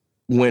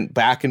went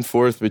back and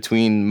forth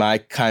between my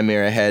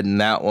Chimera head and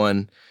that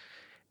one,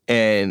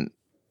 and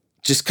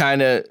just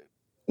kind of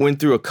went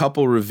through a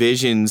couple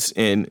revisions.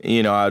 And,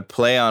 you know, I'd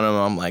play on them.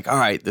 I'm like, all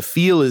right, the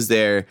feel is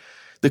there.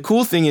 The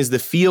cool thing is the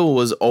feel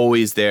was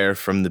always there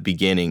from the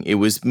beginning. It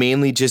was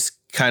mainly just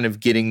kind of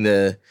getting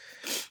the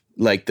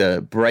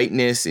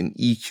brightness and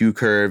EQ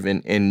curve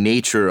and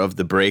nature of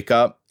the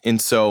breakup.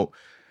 And so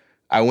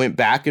I went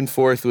back and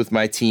forth with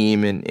my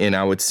team and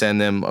I would send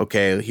them,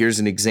 okay, here's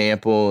an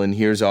example and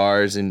here's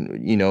ours.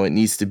 And, you know, it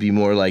needs to be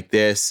more like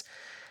this.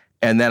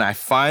 And then I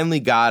finally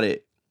got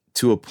it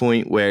to a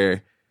point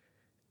where,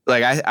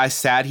 like, I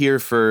sat here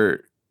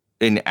for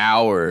an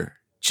hour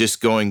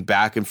just going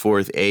back and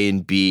forth A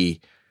and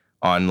B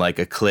on like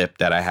a clip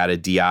that I had a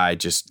DI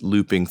just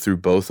looping through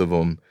both of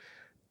them.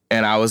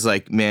 And I was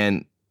like,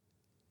 man,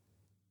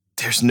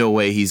 there's no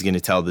way he's going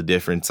to tell the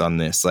difference on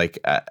this. Like,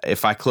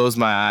 if I close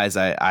my eyes,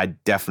 I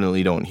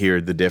definitely don't hear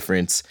the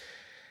difference.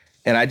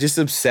 And I just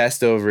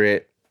obsessed over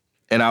it.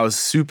 And I was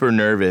super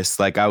nervous.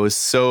 Like, I was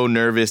so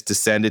nervous to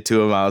send it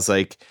to him. I was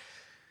like,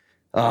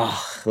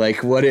 oh,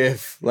 like, what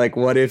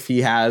if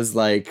he has,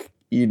 like,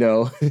 you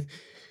know,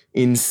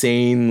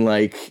 insane,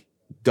 like,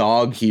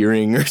 dog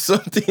hearing or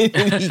something,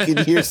 and he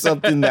can hear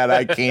something that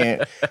I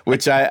can't,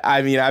 which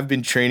I mean, I've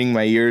been training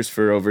my ears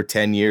for over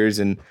 10 years.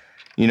 And,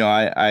 you know,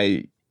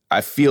 I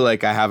feel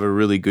like I have a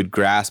really good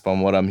grasp on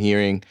what I'm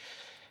hearing.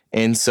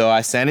 And so I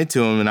sent it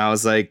to him and I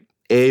was like,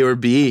 A or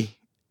B.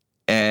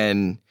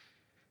 And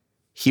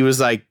he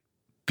was like,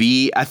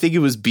 B. I think it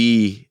was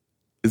B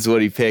is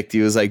what he picked.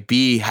 He was like,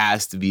 B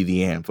has to be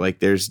the amp. Like,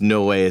 there's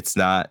no way it's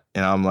not.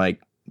 And I'm like,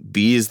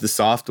 B is the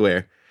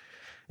software.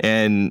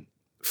 And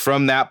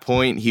from that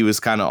point, he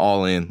was kind of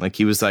all in. Like,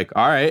 he was like,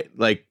 all right,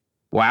 like,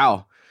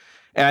 wow.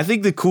 And I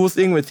think the cool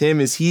thing with him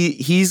is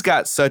he's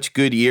got such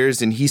good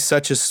ears and he's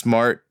such a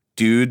smart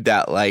dude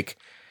that, like,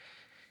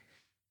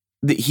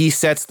 he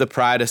sets the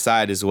pride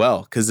aside as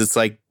well. Cause it's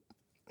like,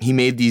 he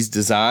made these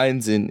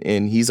designs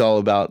and he's all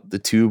about the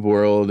tube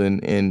world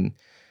and,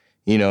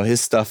 you know,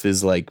 his stuff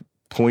is like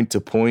point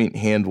to point,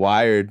 hand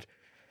wired.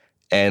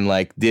 And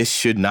like, this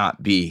should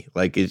not be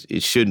like,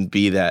 it shouldn't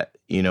be that,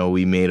 you know,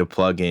 we made a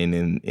plugin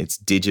and it's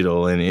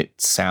digital and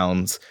it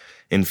sounds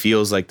and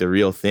feels like the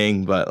real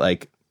thing. But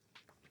like,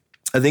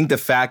 I think the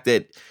fact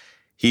that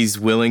he's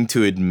willing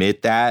to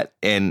admit that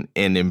and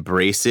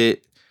embrace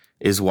it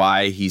is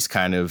why he's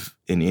kind of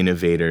an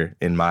innovator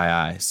in my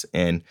eyes.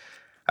 And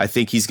I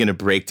think he's going to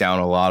break down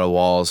a lot of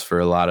walls for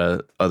a lot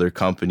of other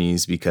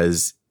companies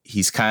because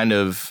he's kind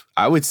of,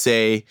 I would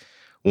say,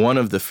 one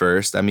of the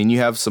first. I mean, you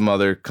have some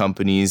other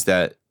companies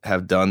that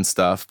have done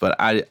stuff, but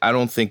I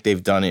don't think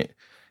they've done it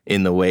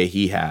in the way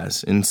he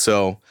has. And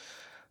so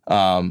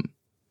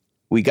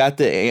we got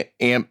the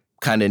amp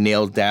kind of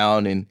nailed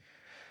down and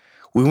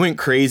we went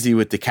crazy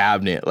with the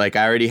cabinet. Like,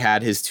 I already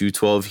had his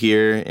 212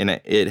 here and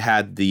it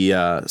had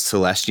the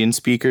Celestion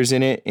speakers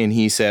in it. And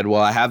he said,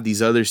 well, I have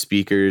these other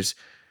speakers,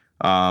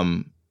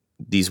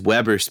 these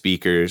Weber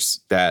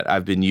speakers that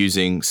I've been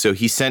using. So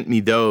he sent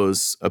me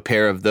those, a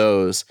pair of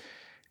those.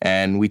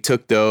 And we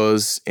took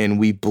those and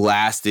we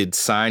blasted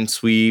sine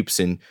sweeps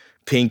and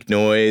pink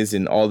noise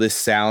and all this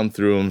sound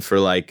through them for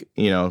like,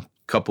 you know, a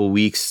couple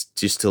weeks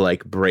just to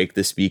like break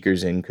the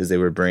speakers in because they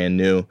were brand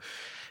new.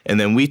 And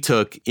then we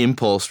took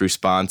impulse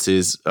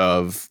responses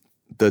of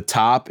the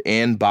top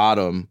and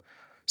bottom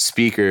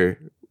speaker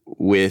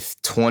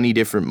with 20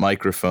 different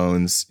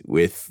microphones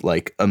with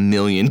like a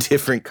million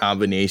different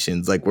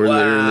combinations. Like, we're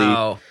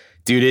literally,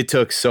 dude, it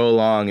took so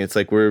long. It's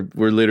like we're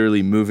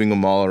literally moving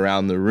them all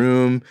around the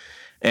room.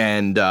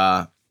 And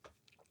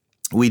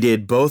we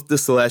did both the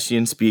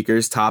Celestion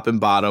speakers, top and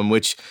bottom,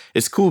 which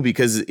is cool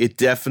because it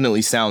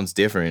definitely sounds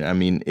different. I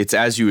mean, it's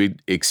as you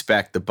would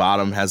expect. The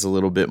bottom has a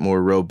little bit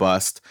more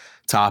robust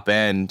low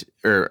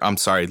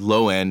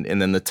end,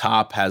 and then the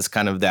top has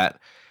kind of that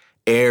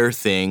air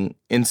thing.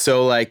 And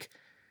so like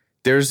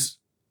there's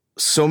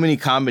so many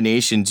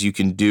combinations you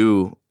can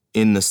do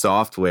in the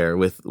software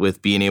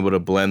with being able to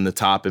blend the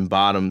top and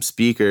bottom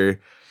speaker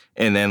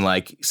and then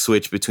like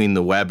switch between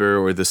the Weber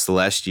or the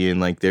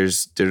Celestion. Like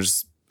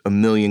there's a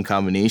million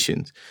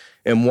combinations.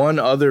 And one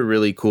other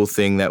really cool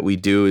thing that we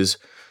do is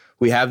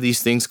we have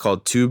these things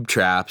called tube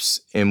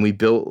traps, and we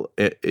built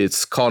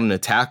it's called an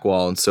attack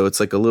wall. And so it's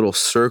like a little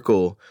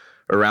circle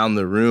around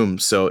the room.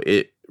 So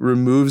it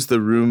removes the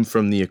room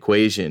from the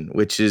equation,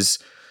 which is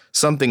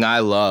something I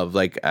love.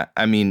 Like,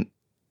 I mean,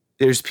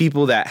 there's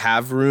people that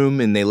have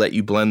room and they let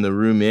you blend the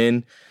room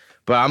in.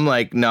 But I'm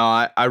like,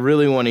 no, I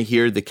really want to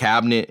hear the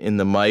cabinet and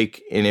the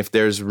mic. And if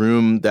there's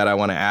room that I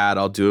want to add,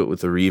 I'll do it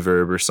with a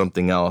reverb or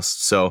something else.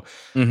 So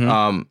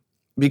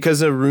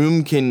because a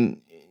room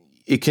can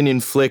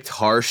inflict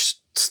harsh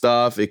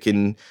stuff. It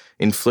can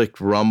inflict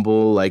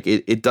rumble. Like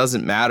it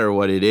doesn't matter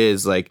what it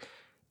is. Like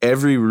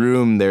every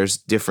room, there's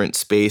different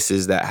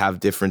spaces that have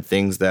different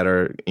things that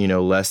are,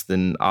 less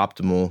than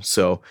optimal.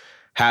 So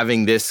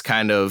having this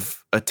kind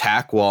of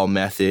attack wall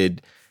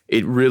method,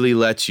 it really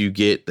lets you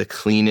get the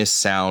cleanest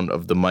sound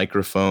of the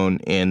microphone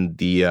and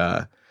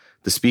the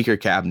speaker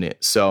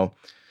cabinet. So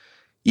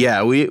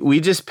yeah, we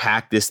just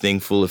packed this thing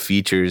full of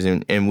features,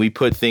 and we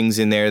put things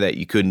in there that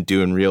you couldn't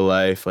do in real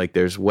life. Like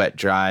there's wet,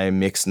 dry,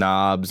 mix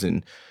knobs,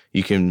 and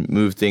you can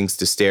move things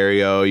to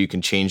stereo. You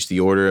can change the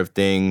order of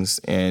things,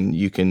 and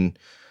you can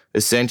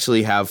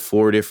essentially have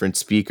 4 different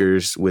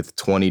speakers with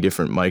 20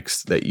 different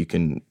mics that you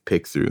can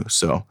pick through.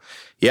 So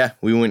yeah,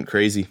 we went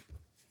crazy.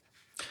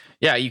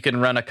 Yeah, you can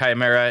run a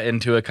Chimera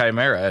into a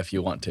Chimera if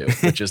you want to,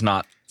 which is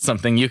not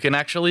something you can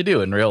actually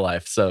do in real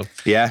life. So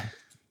yeah,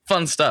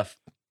 fun stuff.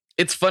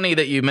 It's funny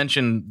that you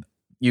mentioned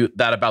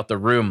that about the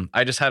room.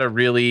 I just had a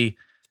really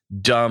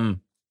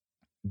dumb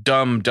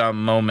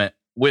moment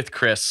with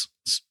Chris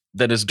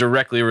that is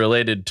directly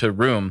related to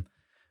room,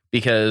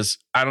 because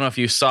I don't know if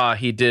you saw,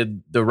 he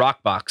did the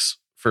rock box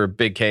for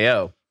Big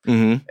KO.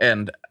 Mm-hmm.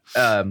 And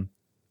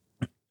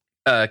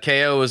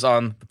KO was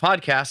on the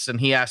podcast, and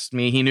he asked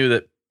me, he knew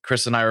that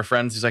Chris and I were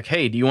friends. He's like,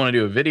 hey, do you want to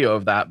do a video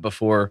of that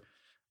before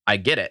I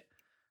get it?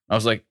 I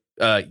was like,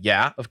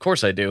 yeah, of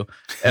course I do.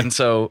 And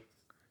so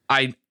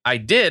I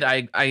did.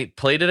 I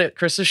played it at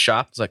Chris's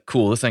shop. It's like,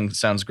 cool, this thing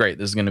sounds great.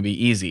 This is going to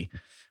be easy.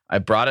 I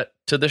brought it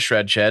to the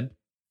shred shed.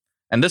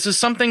 And this is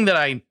something that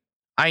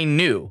I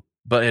knew,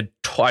 but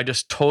I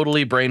just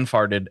totally brain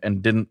farted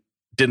and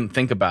didn't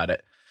think about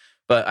it.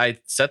 But I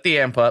set the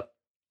amp up,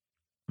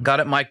 got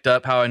it mic'd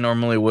up how I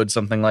normally would,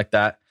 something like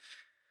that.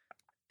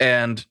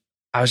 And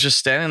I was just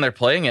standing there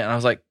playing it, and I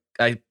was like,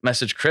 I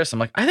messaged Chris. I'm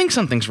like, I think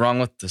something's wrong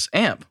with this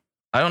amp.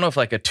 I don't know if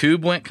like a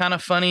tube went kind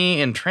of funny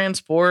in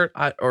transport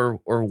or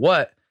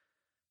what,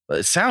 but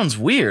it sounds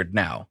weird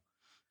now.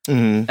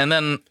 Mm-hmm. And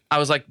then I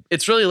was like,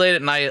 it's really late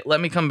at night.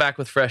 Let me come back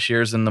with fresh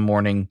ears in the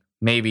morning.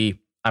 Maybe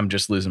I'm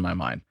just losing my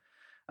mind.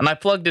 And I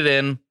plugged it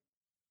in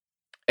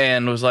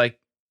and was like,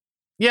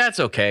 yeah, it's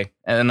okay.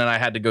 And then I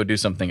had to go do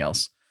something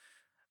else.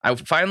 I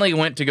finally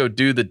went to go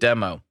do the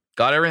demo,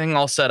 got everything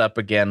all set up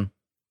again.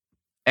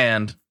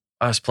 And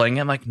I was playing it.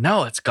 I'm like,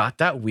 no, it's got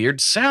that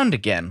weird sound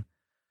again.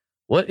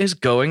 What is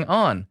going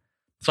on?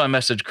 So I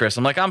messaged Chris.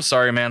 I'm like, I'm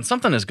sorry, man.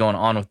 Something is going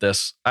on with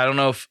this. I don't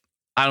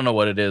know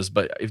what it is,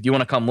 but if you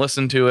want to come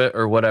listen to it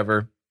or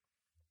whatever.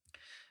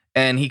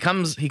 And he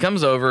comes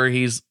over,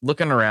 he's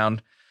looking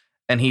around,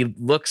 and he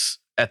looks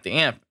at the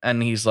amp,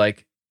 and he's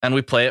like, and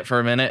we play it for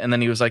a minute. And then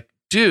he was like,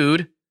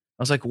 dude, I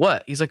was like,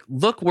 what? He's like,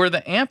 look where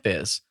the amp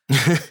is.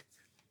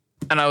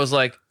 And I was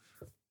like,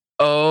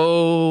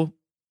 oh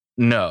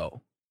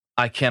no,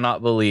 I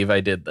cannot believe I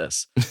did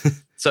this.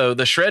 So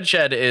the shred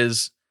shed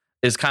is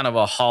kind of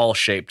a hall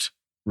shaped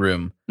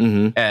room.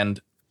 Mm-hmm. And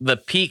the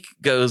peak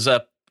goes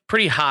up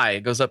pretty high.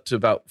 It goes up to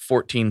about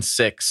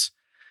 14.6,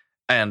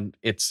 and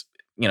it's,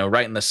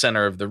 right in the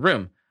center of the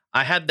room.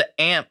 I had the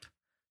amp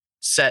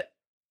set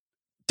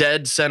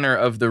dead center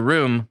of the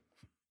room,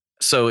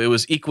 so it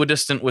was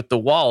equidistant with the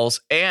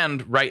walls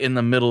and right in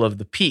the middle of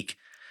the peak.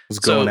 It was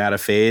going out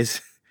of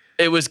phase.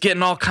 It was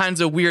getting all kinds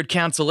of weird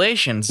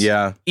cancellations.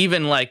 Yeah.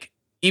 Even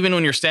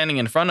when you're standing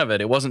in front of it,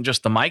 it wasn't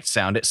just the mic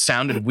sound. It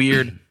sounded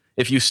weird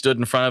if you stood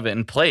in front of it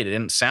and played. It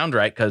didn't sound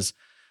right because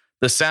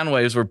the sound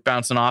waves were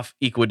bouncing off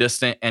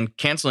equidistant and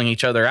canceling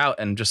each other out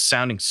and just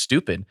sounding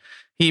stupid.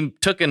 He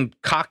took and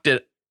cocked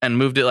it and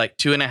moved it like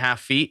 2.5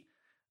 feet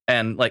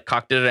and like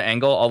cocked it at an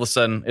angle. All of a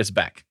sudden it's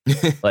back.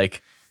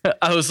 Like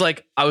I was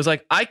like,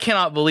 I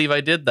cannot believe I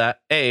did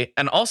that.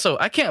 And also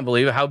I can't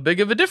believe how big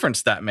of a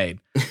difference that made.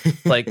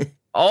 Like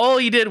all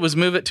he did was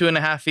move it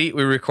 2.5 feet.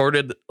 We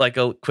recorded like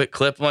a quick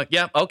clip. I'm like,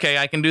 yeah, okay,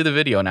 I can do the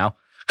video now.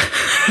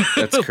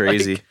 That's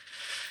crazy. Like,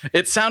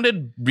 it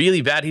sounded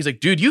really bad. He's like,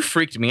 dude, you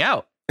freaked me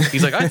out.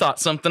 He's like, I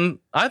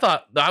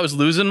thought I was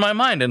losing my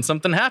mind and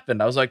something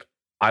happened. I was like,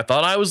 I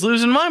thought I was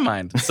losing my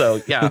mind.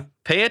 So yeah,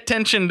 pay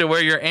attention to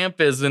where your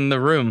amp is in the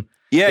room.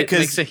 Yeah, It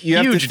makes because a you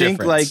have to huge think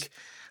difference.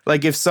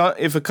 like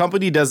if a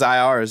company does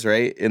IRs,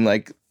 right, and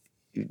like,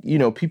 you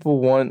know, people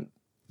want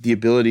the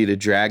ability to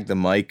drag the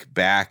mic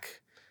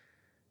back,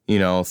 you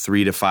know,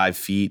 3 to 5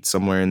 feet,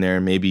 somewhere in there,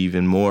 maybe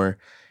even more.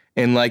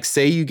 And like,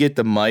 say you get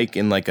the mic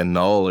in like a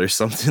null or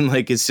something,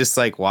 like, it's just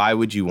like, why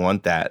would you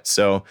want that?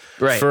 So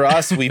Right. for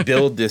us, we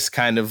build this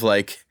kind of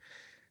like,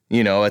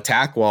 you know,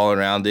 attack wall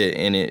around it,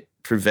 and it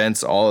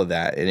prevents all of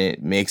that, and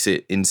it makes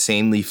it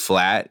insanely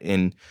flat.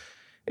 And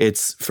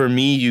it's, for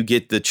me, you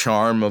get the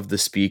charm of the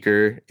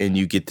speaker and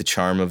you get the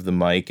charm of the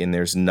mic, and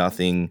there's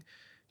nothing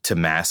to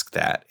mask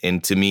that.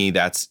 And to me,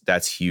 that's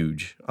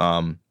huge.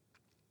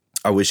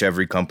 I wish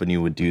every company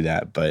would do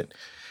that, but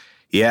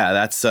yeah,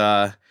 that's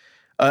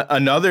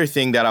another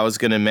thing that I was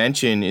going to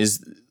mention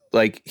is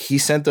like, he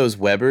sent those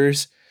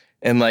Webers,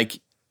 and like,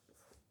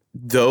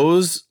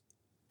 those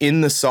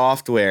in the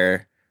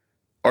software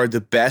are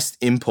the best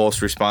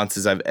impulse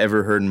responses I've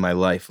ever heard in my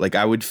life. Like,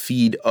 I would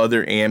feed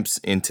other amps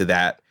into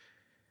that.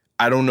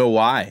 I don't know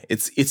why.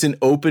 It's an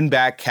open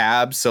back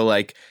cab, so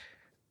like,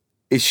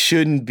 it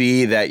shouldn't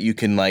be that you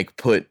can like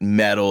put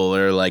metal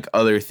or like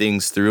other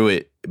things through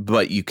it,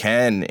 but you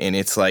can, and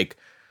it's like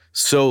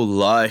so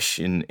lush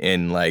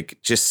and like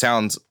just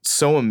sounds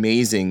so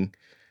amazing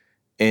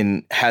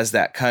and has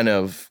that kind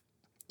of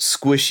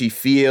squishy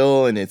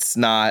feel, and it's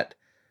not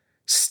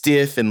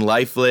stiff and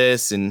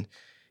lifeless. And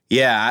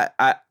yeah,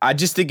 I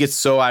just think it's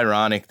so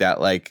ironic that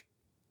like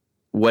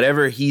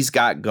whatever he's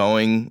got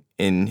going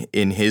in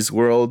his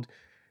world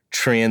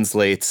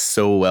translates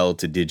so well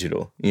to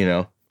digital, you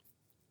know?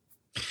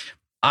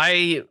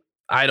 I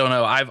don't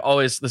know. I've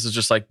always, this is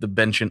just like the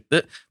Benson.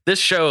 This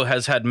show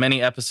has had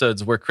many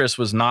episodes where Chris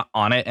was not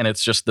on it, and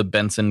it's just the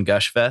Benson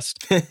gush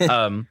fest.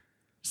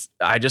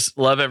 I just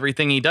love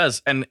everything he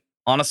does. And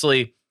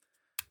honestly,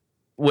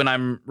 when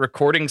I'm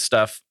recording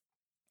stuff,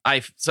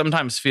 I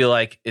sometimes feel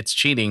like it's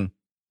cheating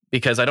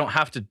because I don't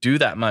have to do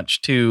that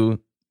much to,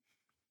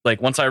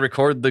 like, once I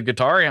record the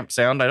guitar amp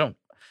sound, I don't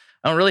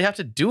really have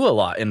to do a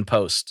lot in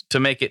post to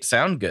make it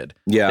sound good.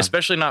 Yeah.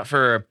 Especially not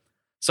for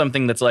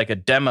something that's like a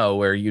demo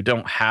where you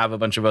don't have a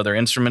bunch of other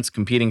instruments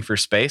competing for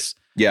space.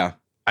 Yeah.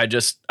 I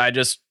just,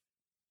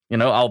 you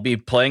know, I'll be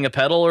playing a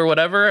pedal or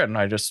whatever, and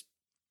I just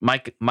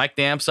mic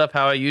the amps up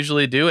how I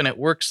usually do, and it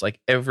works like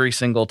every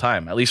single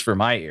time, at least for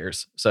my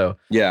ears. So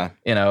Yeah.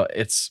 you know,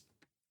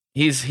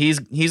 he's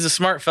a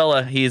smart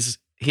fella. He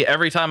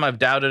every time I've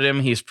doubted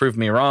him, he's proved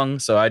me wrong.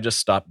 So I just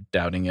stopped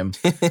doubting him.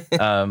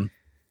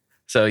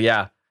 So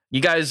yeah, you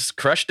guys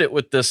crushed it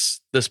with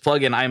this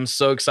plugin. I'm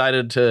so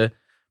excited to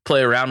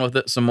play around with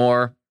it some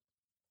more.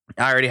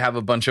 I already have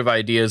a bunch of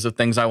ideas of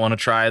things I want to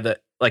try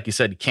that, like you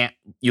said,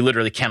 you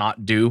literally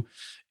cannot do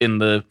in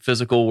the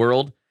physical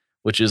world,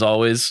 which is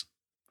always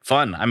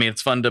fun. I mean,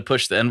 it's fun to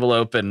push the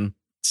envelope and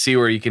see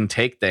where you can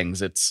take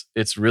things.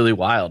 It's really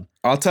wild.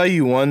 I'll tell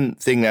you one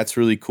thing that's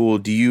really cool.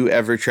 Do you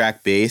ever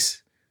track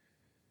bass?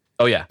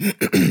 Oh yeah,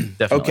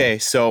 definitely. Okay,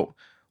 so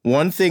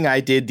one thing I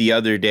did the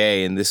other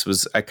day, and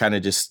I kind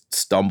of just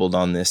stumbled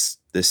on this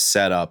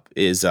setup,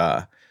 is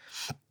I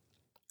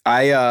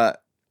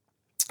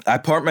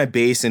part my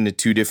bass into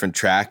 2 different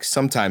tracks,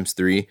 sometimes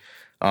 3.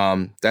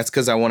 That's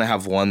because I want to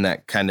have one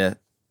that kind of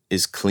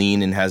is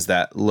clean and has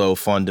that low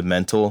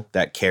fundamental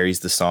that carries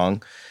the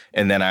song.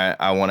 And then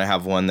I want to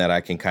have one that I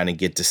can kind of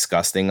get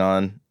disgusting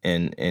on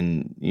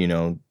and you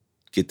know,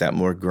 get that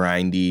more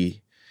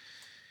grindy,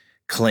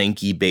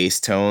 clanky bass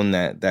tone,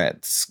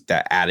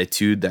 that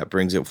attitude that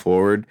brings it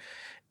forward.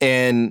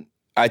 And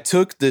I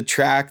took the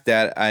track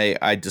that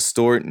I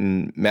distort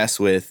and mess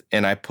with,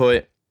 and I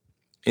put,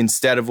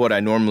 instead of what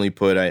I normally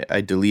put, I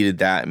deleted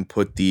that and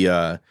put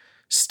the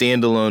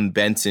standalone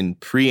Benson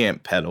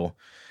preamp pedal.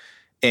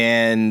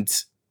 And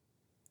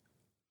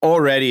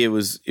already it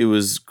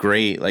was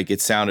great. Like,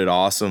 it sounded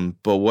awesome.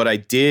 But what I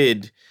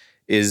did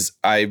is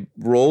I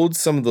rolled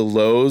some of the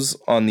lows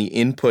on the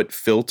input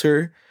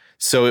filter.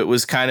 So it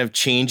was kind of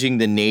changing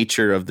the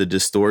nature of the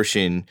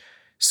distortion.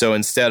 So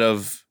instead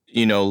of,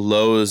 you know,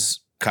 lows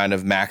kind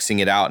of maxing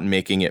it out and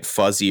making it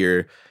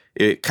fuzzier,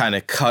 it kind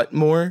of cut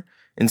more.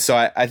 And so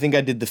I think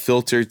I did the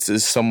filter to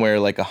somewhere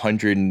like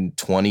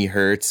 120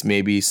 hertz,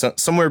 maybe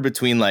somewhere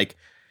between like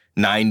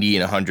 90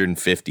 and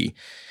 150.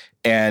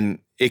 And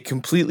it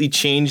completely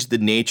changed the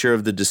nature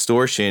of the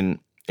distortion,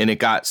 and it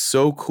got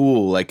so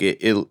cool. Like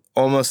it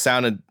almost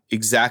sounded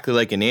exactly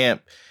like an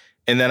amp.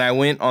 And then I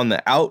went on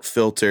the out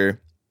filter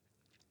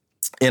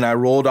and I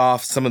rolled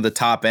off some of the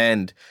top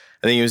end.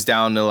 I think it was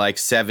down to like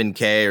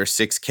 7K or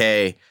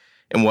 6K.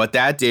 And what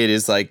that did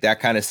is like that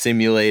kind of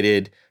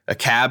simulated a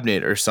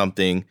cabinet or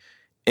something.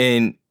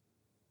 And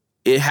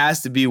it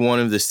has to be one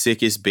of the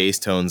sickest bass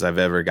tones I've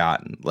ever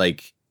gotten.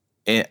 Like,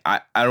 and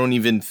I don't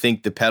even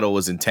think the pedal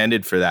was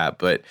intended for that,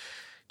 but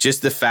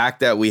just the fact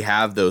that we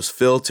have those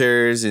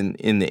filters and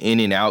in the in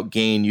and out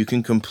gain, you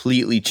can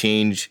completely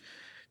change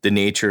the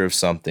nature of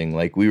something.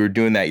 Like, we were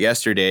doing that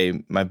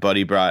yesterday. My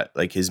buddy brought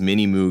like his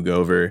mini Moog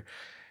over,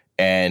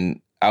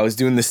 and I was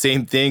doing the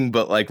same thing,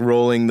 but like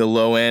rolling the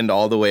low end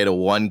all the way to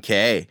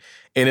 1K.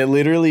 And it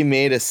literally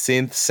made a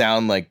synth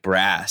sound like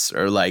brass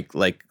or like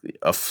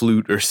a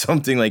flute or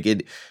something. Like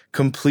it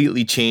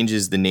completely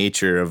changes the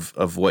nature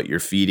of what you're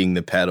feeding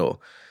the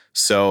pedal.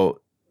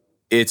 So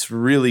it's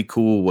really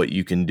cool what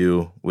you can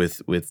do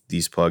with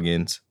these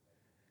plugins.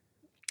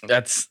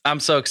 I'm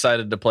so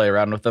excited to play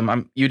around with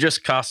them. You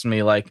just cost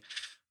me like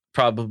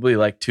probably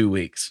like 2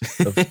 weeks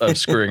of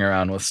screwing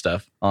around with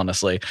stuff,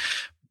 honestly.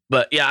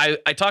 But yeah,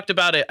 I talked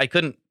about it. I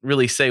couldn't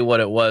really say what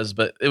it was,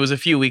 but it was a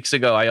few weeks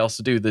ago. I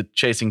also do the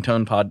Chasing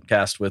Tone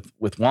podcast with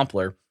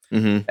Wampler.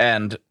 Mm-hmm.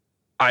 And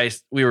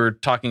we were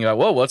talking about,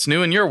 whoa, what's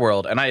new in your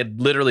world? And I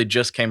had literally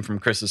just came from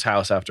Chris's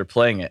house after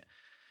playing it.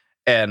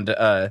 And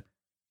I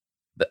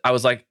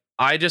was like,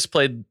 I just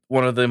played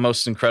one of the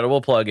most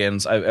incredible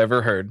plugins I've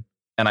ever heard.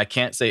 And I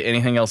can't say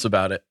anything else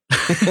about it.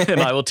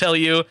 And I will tell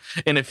you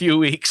in a few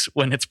weeks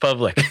when it's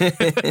public.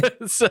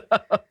 So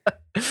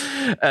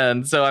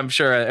I'm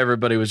sure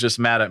everybody was just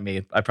mad at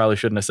me. I probably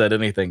shouldn't have said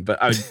anything, but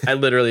I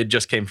literally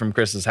just came from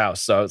Chris's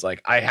house. So I was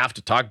like, I have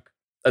to talk.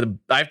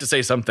 I have to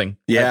say something.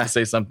 Yeah. I have to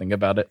say something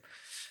about it.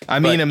 I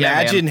mean,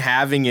 imagine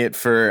having it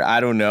for,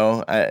 I don't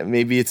know,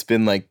 maybe it's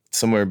been like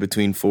somewhere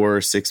between 4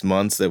 or 6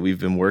 months that we've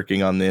been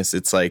working on this.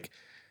 It's like,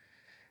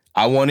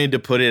 I wanted to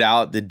put it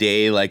out the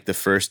day like the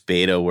first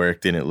beta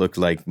worked and it looked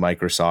like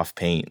Microsoft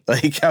Paint.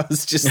 Like I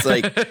was just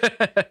like,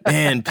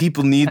 man,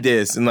 people need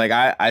this. And like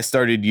I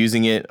started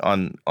using it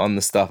on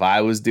the stuff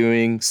I was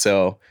doing.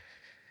 So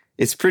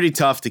it's pretty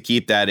tough to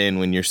keep that in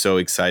when you're so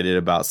excited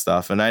about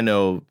stuff. And I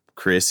know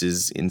Chris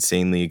is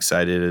insanely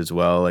excited as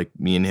well. Like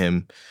me and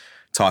him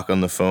talk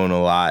on the phone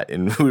a lot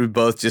and we would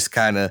both just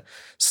kind of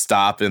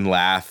stop and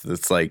laugh.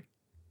 It's like,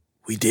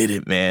 we did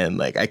it, man.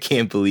 Like I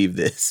can't believe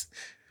this.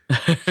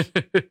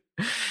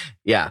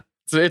 Yeah,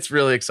 so it's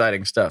really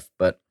exciting stuff.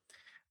 But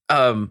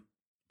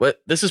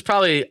this is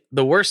probably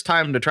the worst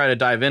time to try to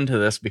dive into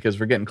this because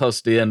we're getting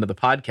close to the end of the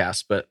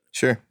podcast. But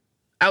sure,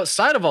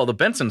 outside of all the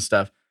Benson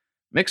stuff,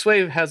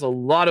 Mixwave has a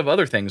lot of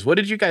other things. What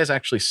did you guys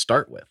actually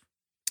start with?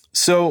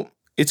 So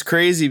it's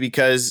crazy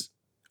because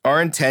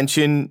our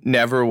intention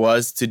never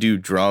was to do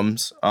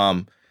drums.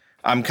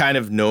 I'm kind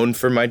of known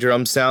for my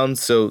drum sound,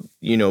 so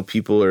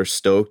people are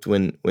stoked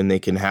when they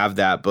can have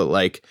that. But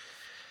like,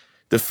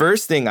 the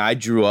first thing I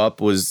drew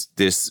up was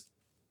this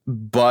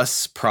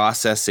bus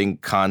processing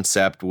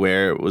concept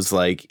where it was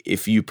like,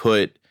 if you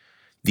put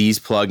these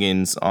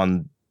plugins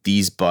on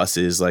these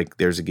buses, like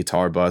there's a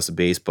guitar bus, a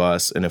bass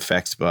bus, an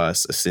effects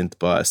bus, a synth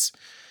bus,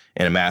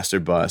 and a master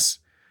bus,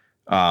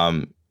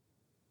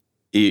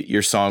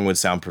 your song would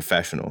sound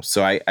professional.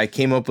 So I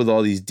came up with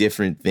all these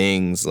different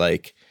things,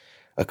 like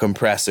a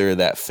compressor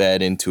that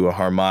fed into a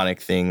harmonic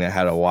thing that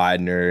had a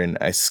widener, and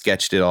I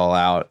sketched it all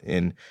out.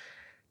 And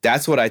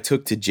that's what I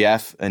took to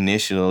Jeff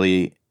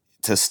initially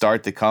to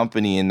start the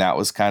company. And that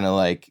was kind of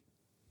like,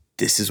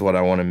 this is what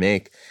I want to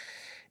make.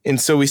 And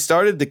so we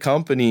started the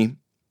company,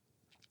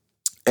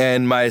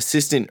 and my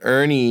assistant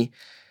Ernie,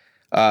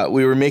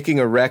 we were making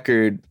a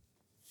record,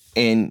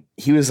 and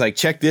he was like,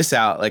 check this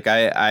out. Like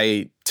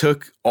I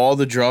took all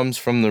the drums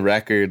from the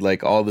record,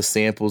 like all the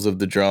samples of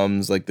the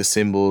drums, like the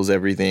cymbals,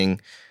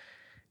 everything.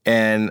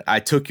 And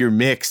I took your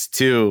mix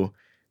too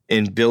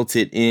and built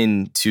it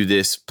into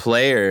this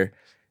player.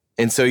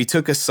 And so he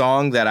took a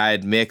song that I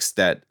had mixed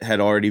that had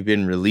already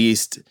been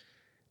released,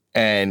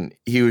 and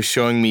he was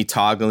showing me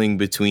toggling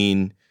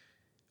between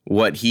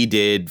what he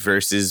did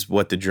versus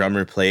what the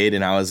drummer played.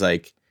 And I was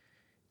like,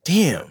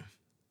 damn,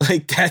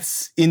 like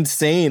that's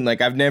insane. Like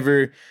I've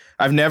never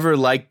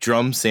liked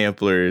drum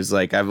samplers.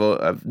 Like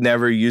I've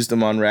never used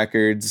them on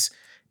records,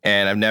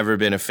 and I've never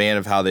been a fan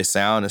of how they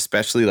sound,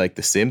 especially like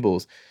the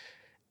cymbals.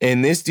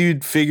 And this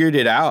dude figured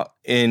it out.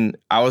 And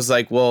I was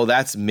like, well,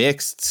 that's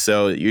mixed.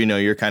 So,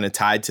 you're kind of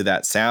tied to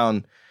that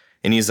sound.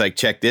 And he's like,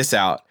 check this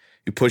out.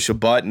 You push a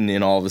button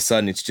and all of a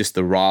sudden it's just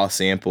the raw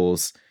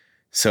samples.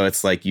 So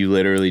it's like you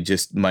literally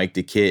just mic'd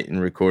a kit and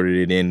recorded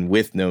it in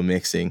with no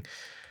mixing.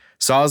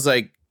 So I was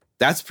like,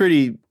 that's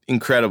pretty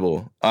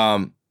incredible.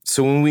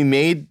 So when we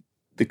made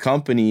the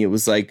company, it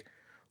was like,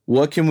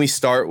 what can we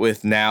start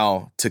with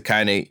now to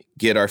kind of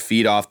get our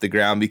feet off the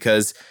ground?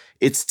 Because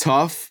it's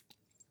tough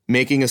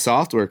making a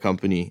software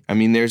company. I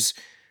mean, there's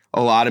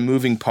a lot of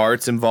moving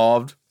parts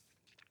involved,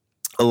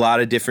 a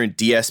lot of different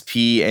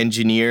DSP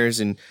engineers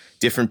and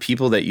different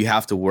people that you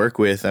have to work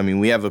with. I mean,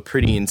 we have a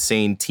pretty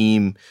insane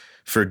team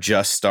for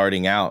just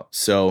starting out.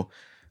 So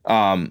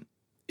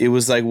it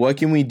was like, what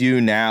can we do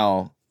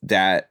now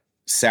that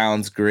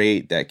sounds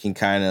great, that can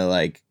kind of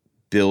like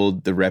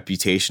build the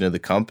reputation of the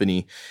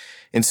company?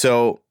 And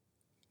so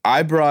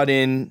I brought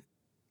in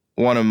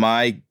one of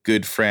my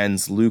good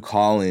friends, Luke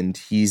Holland.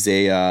 He's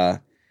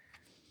a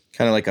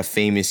kind of like a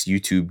famous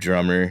YouTube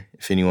drummer,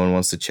 if anyone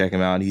wants to check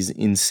him out. He's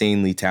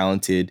insanely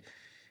talented.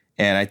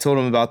 And I told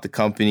him about the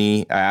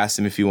company. I asked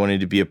him if he wanted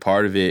to be a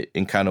part of it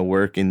and kind of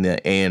work in the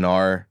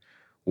A&R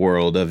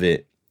world of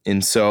it.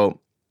 And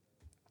so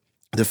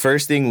the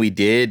first thing we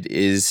did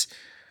is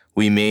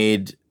we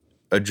made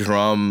a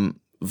drum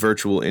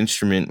virtual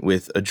instrument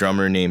with a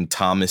drummer named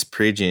Thomas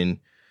Pridgeon,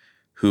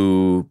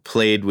 who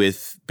played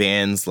with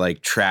bands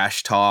like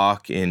Trash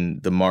Talk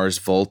and the Mars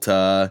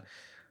Volta.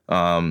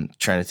 Trying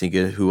to think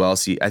of who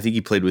else. I think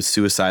he played with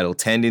Suicidal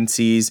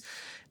Tendencies.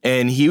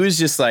 And he was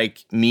just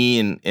like me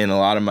and a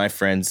lot of my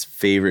friends'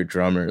 favorite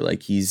drummer.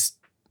 Like, he's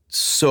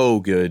so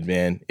good,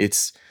 man.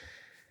 It's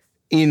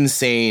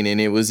insane.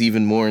 And it was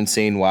even more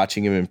insane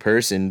watching him in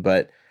person.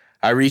 But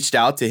I reached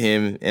out to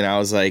him and I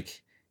was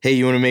like, hey,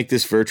 you want to make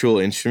this virtual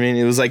instrument?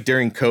 It was like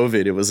during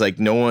COVID. It was like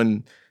no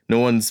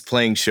one's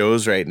playing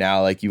shows right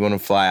now. Like, you want to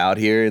fly out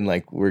here and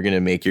like we're going to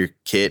make your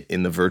kit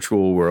in the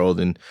virtual world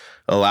and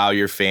allow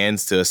your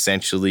fans to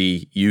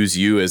essentially use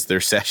you as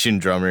their session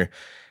drummer.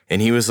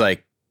 And he was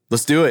like,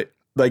 let's do it.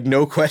 Like,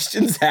 no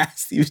questions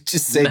asked. He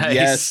just said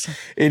yes.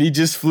 And he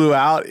just flew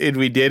out and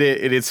we did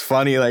it. And it's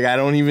funny. Like, I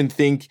don't even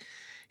think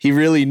he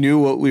really knew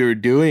what we were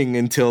doing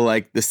until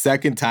like the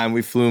second time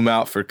we flew him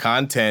out for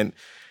content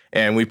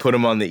and we put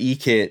him on the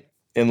E-kit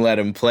and let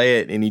him play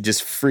it. And he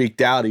just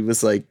freaked out. He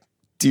was like,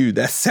 dude,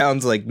 that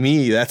sounds like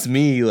me. That's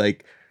me.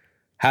 Like,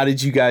 how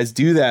did you guys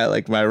do that?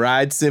 Like, my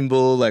ride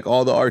cymbal, like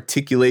all the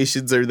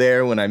articulations are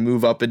there when I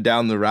move up and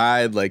down the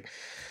ride, like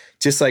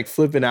just like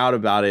flipping out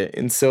about it.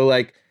 And so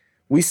like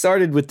we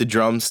started with the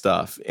drum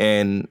stuff.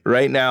 And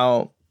right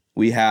now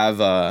we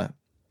have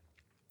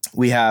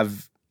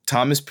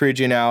Thomas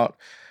Pridgeon out.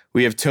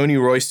 We have Tony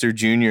Royster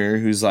Jr.,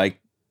 who's like,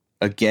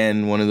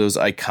 again, one of those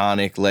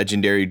iconic,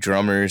 legendary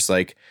drummers.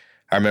 Like,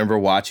 I remember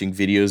watching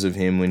videos of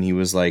him when he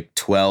was like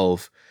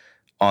 12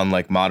 on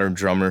like Modern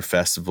Drummer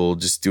Festival,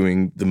 just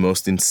doing the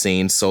most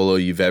insane solo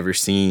you've ever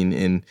seen.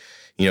 And,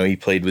 you know, he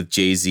played with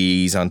Jay-Z.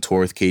 He's on tour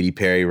with Katy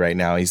Perry right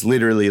now. He's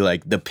literally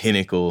like the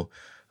pinnacle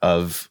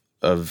of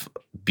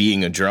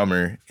being a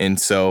drummer. And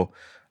so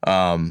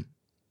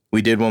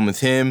we did one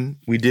with him.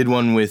 We did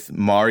one with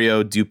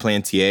Mario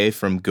Duplantier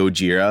from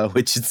Gojira,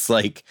 which is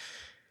like,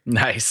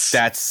 nice.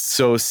 That's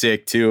so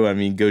sick too. I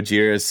mean,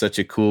 Gojira is such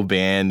a cool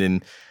band,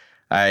 and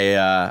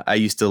I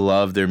used to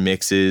love their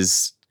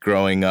mixes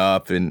growing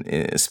up, and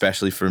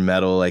especially for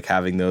metal, like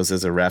having those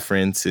as a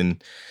reference.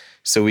 And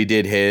so we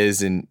did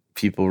his, and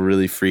people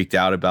really freaked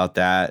out about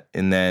that.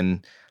 And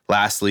then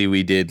lastly,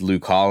 we did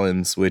Luke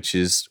Hollins, which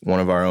is one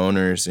of our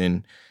owners,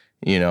 and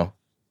you know,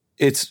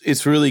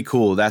 it's really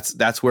cool.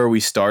 That's where we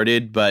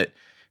started, but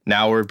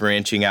now we're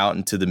branching out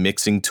into the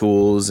mixing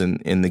tools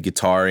and the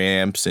guitar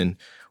amps, and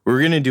we're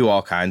going to do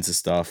all kinds of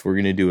stuff. We're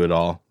going to do it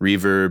all.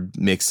 Reverb,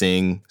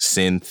 mixing,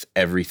 synth,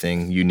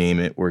 everything. You name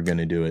it, we're going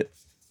to do it.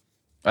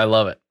 I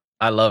love it.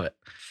 I love it.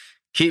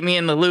 Keep me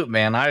in the loop,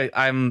 man.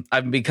 I'm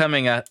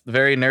becoming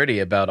very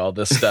nerdy about all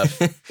this stuff,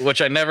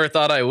 which I never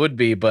thought I would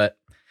be, but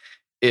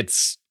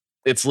it's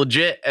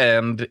legit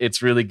and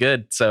it's really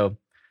good. So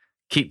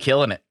keep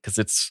killing it, because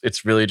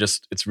it's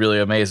really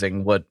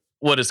amazing what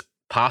is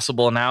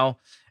possible now.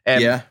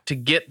 And to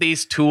get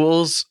these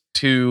tools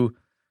to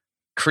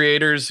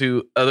creators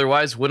who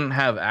otherwise wouldn't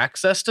have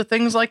access to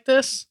things like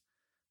this,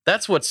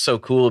 that's what's so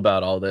cool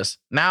about all this.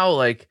 Now,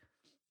 like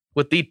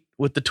with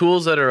the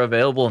tools that are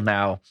available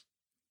now,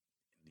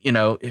 you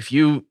know, if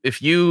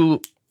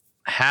you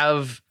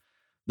have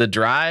the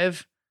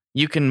drive,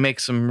 you can make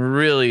some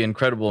really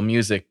incredible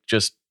music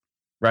just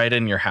right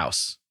in your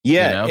house.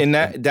 Yeah, you know?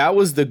 And that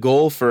was the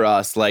goal for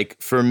us.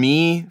 Like for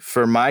me,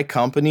 for my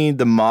company,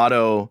 the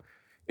motto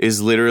is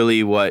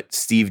literally what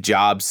Steve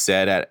Jobs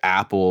said at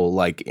Apple,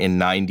 like in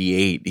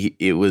 '98.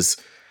 It was,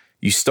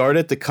 you start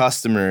at the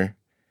customer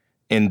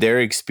and their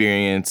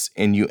experience,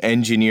 and you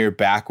engineer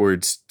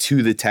backwards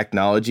to the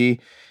technology.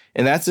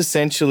 And that's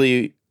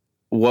essentially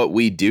what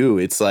we do.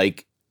 It's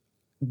like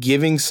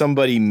giving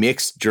somebody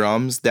mixed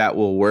drums that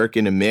will work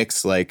in a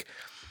mix. Like,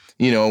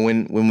 you know,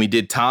 when we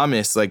did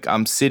Thomas, like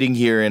I'm sitting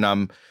here and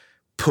I'm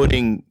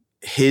putting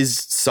his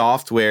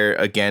software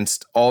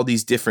against all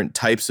these different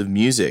types of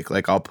music.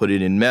 Like I'll put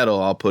it in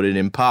metal, I'll put it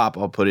in pop,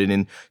 I'll put it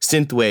in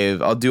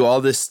synthwave, I'll do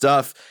all this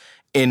stuff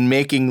and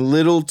making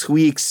little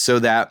tweaks so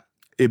that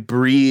it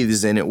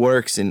breathes and it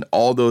works in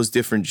all those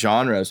different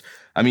genres.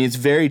 I mean, it's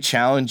very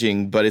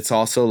challenging, but it's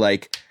also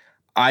like,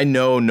 I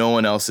know no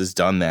one else has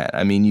done that.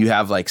 I mean, you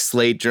have like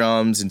Slate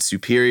drums and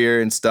Superior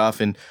and stuff,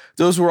 and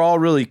those were all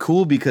really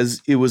cool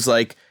because it was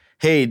like,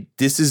 hey,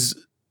 this is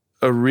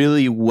a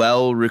really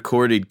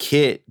well-recorded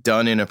kit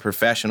done in a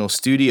professional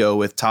studio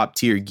with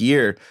top-tier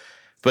gear.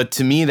 But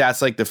to me,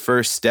 that's like the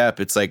first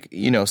step. It's like,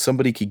 you know,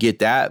 somebody could get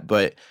that,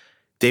 but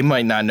they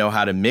might not know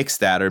how to mix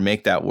that or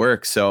make that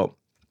work. So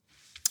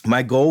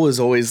my goal was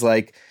always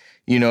like,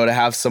 you know, to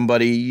have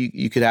somebody,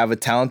 you could have a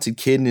talented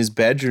kid in his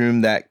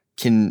bedroom that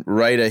can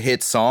write a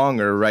hit song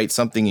or write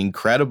something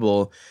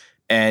incredible,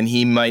 and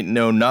he might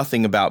know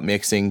nothing about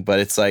mixing, but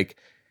it's like,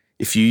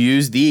 if you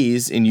use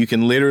these and you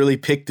can literally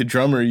pick the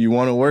drummer you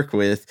want to work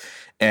with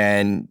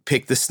and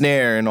pick the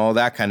snare and all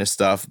that kind of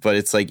stuff. But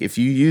it's like, if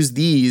you use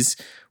these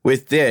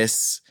with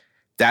this,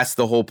 that's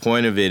the whole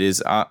point of it.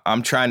 Is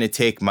I'm trying to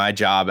take my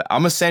job.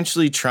 I'm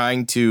essentially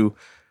trying to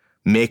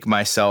make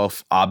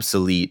myself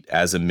obsolete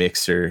as a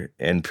mixer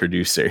and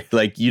producer.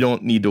 Like, you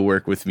don't need to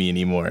work with me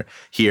anymore.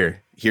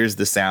 Here's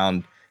the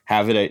sound.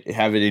 have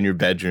it in your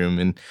bedroom.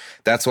 And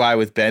that's why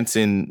with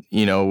Benson,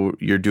 you know,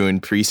 you're doing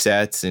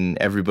presets and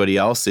everybody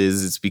else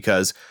is. It's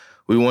because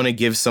we want to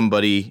give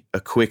somebody a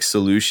quick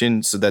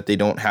solution so that they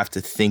don't have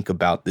to think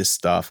about this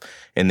stuff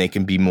and they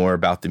can be more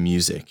about the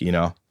music, you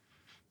know?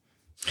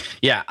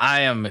 Yeah,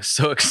 I am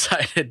so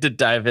excited to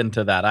dive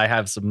into that. I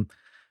have some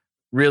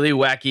really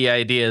wacky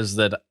ideas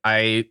that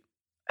I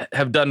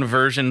have done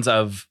versions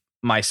of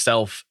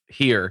myself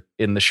here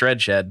in the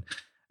Shred Shed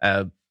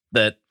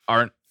that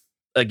aren't,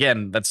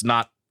 again, that's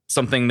not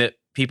something that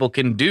people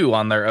can do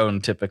on their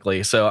own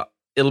typically. So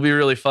it'll be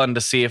really fun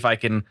to see if I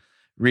can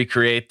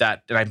recreate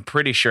that. And I'm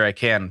pretty sure I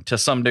can to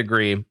some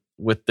degree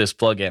with this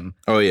plugin.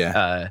 Oh,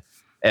 yeah.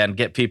 And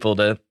get people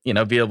to, you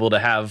know, be able to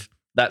have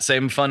that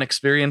same fun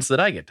experience that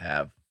I get to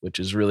have, which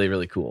is really,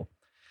 really cool.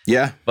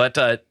 Yeah. But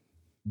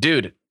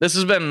dude, this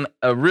has been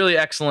a really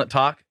excellent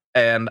talk,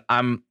 and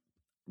I'm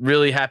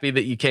really happy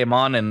that you came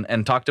on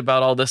and talked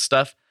about all this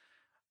stuff.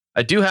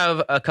 I do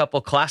have a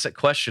couple classic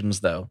questions,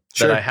 though,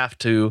 that I have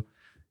to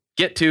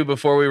get to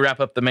before we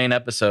wrap up the main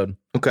episode.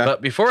 Okay. But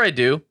before I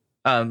do,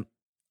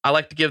 I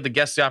like to give the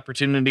guests the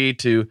opportunity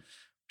to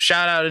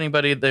shout out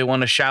anybody they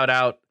want to shout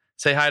out,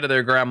 say hi to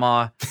their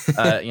grandma,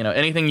 you know,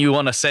 anything you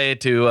want to say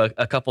to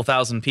a couple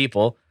thousand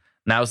people.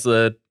 Now's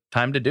the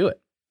time to do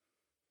it.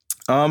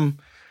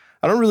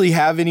 I don't really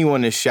have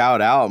anyone to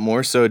shout out.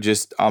 More so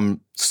just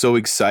I'm so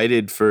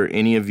excited for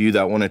any of you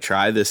that want to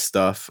try this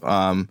stuff.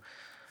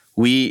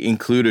 We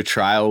include a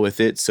trial with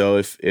it. So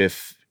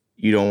if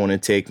you don't want to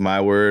take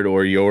my word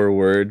or your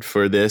word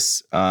for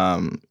this,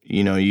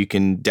 you know, you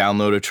can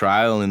download a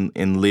trial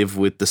and live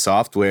with the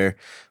software.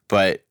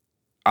 But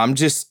I'm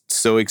just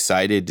so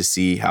excited to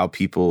see how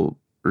people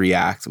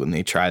react when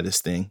they try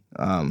this thing.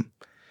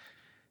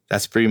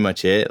 That's pretty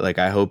much it. Like,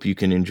 I hope you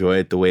can enjoy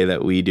it the way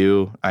that we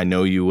do. I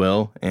know you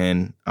will.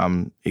 And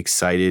I'm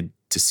excited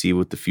to see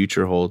what the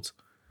future holds.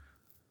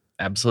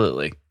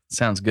 Absolutely.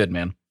 Sounds good,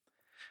 man.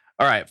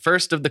 All right.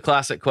 First of the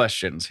classic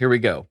questions. Here we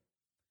go.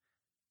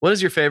 What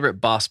is your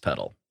favorite Boss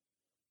pedal?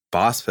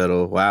 Boss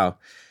pedal. Wow.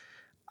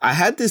 I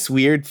had this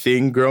weird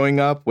thing growing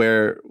up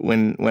where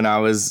when I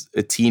was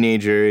a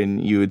teenager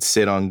and you would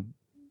sit on,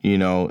 you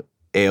know,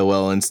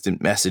 AOL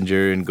Instant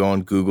Messenger and go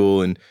on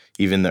Google and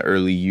even the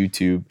early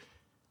YouTube,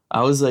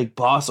 I was like,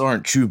 Boss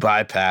aren't true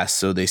bypass,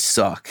 so they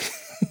suck.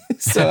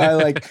 So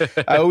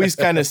I always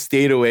kind of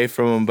stayed away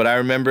from them. But I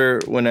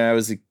remember when I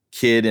was a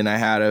kid and I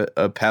had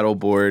a pedal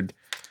board,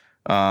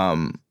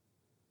 I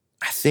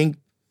think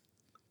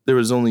there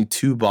was only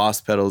 2 Boss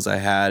pedals I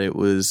had.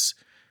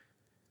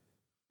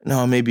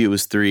 Maybe it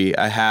was 3.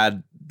 I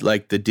had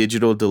like the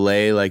digital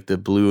delay, like the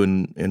blue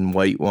and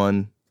white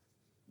one.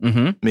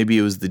 Mm-hmm. Maybe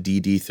it was the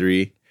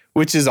DD3.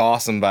 Which is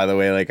awesome, by the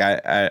way. Like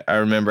I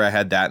remember I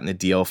had that in the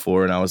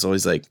DL4, and I was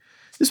always like,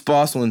 this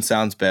Boss one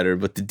sounds better,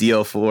 but the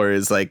DL4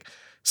 is like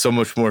so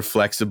much more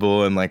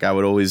flexible, and like I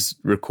would always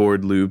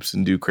record loops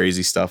and do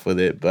crazy stuff with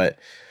it. But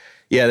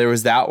yeah, there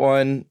was that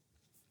one.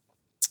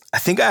 I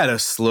think I had a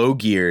Slow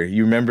Gear.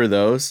 You remember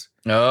those?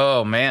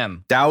 Oh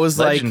man, that was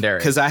legendary.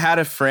 Like, because I had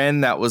a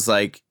friend that was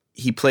like,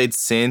 he played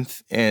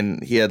synth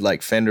and he had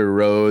like Fender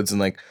Rhodes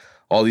and like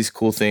all these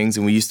cool things.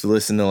 And we used to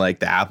listen to like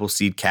the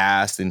Appleseed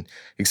Cast and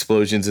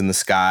Explosions in the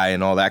Sky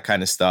and all that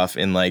kind of stuff.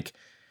 And like,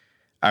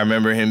 I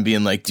remember him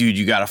being like, dude,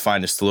 you got to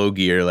find a Slow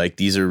Gear. Like,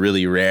 these are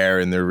really rare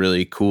and they're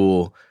really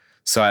cool.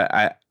 So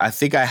I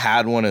think I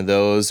had one of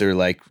those, or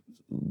like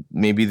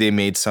maybe they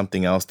made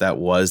something else that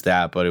was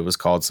that, but it was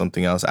called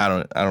something else. I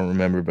don't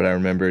remember, but I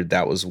remember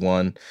that was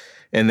one.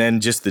 And then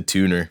just the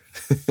tuner.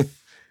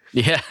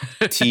 Yeah.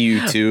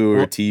 TU2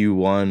 or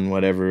TU1,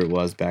 whatever it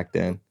was back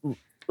then.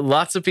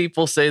 Lots of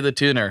people say the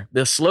tuner.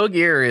 The Slow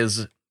Gear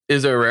is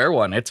a rare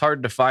one. It's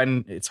hard to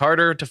find. It's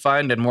harder to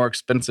find and more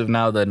expensive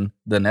now than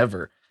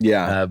ever.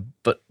 Yeah.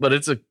 But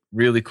it's a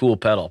really cool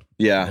pedal.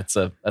 Yeah. That's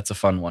a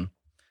fun one.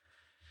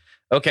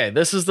 Okay,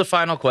 this is the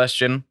final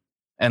question,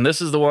 and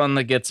this is the one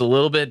that gets a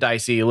little bit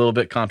dicey, a little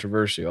bit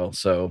controversial.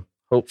 So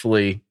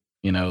hopefully,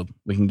 you know,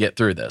 we can get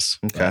through this.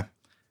 Okay.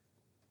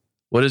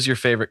 What is your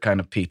favorite kind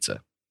of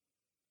pizza?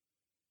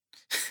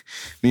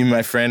 Me and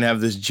my friend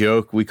have this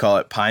joke. We call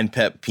it Pine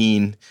Pep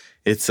Peen.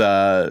 It's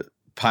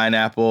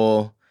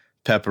pineapple,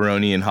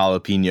 pepperoni, and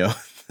jalapeno.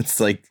 It's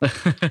like,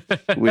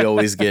 we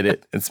always get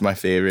it. It's my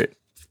favorite.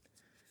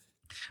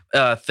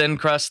 Thin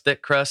crust,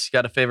 thick crust. You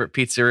got a favorite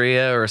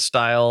pizzeria or a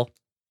style?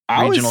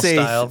 I would regional say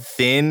style?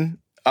 Thin.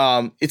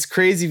 It's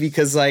crazy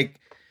because, like,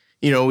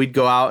 you know, we'd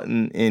go out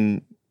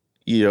and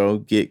you know,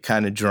 get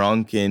kind of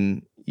drunk,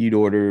 and you'd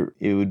order.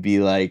 It would be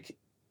like,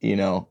 you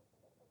know,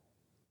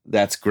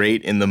 that's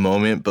great in the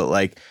moment, but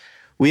like,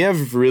 we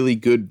have really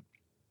good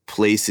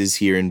places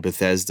here in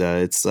Bethesda.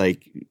 It's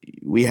like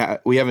we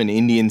have an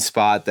Indian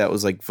spot that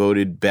was like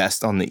voted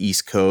best on the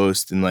East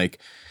Coast, and like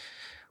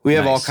we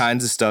have all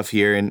kinds of stuff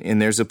here.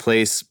 And there's a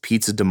place,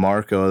 Pizza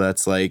DeMarco,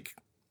 that's like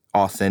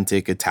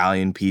authentic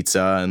Italian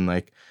pizza, and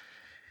like,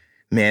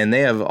 man,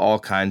 they have all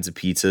kinds of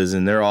pizzas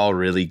and they're all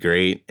really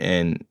great.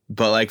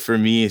 But like, for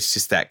me, it's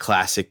just that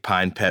classic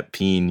Pine Pep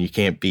Peen. You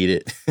can't beat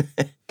it.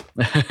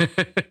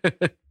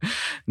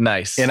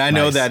 Nice. And I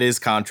know nice. that is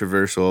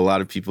controversial. A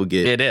lot of people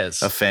get It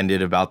is.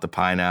 offended about the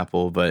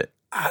pineapple, but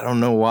I don't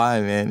know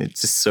why, man.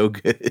 It's just so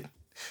good.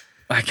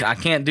 I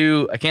can't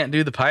do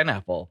the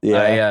pineapple.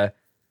 Yeah.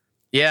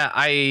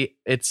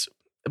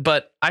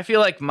 But I feel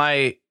like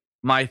my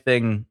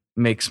thing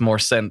makes more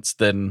sense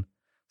than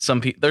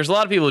some people. There's a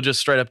lot of people who just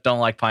straight up don't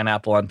like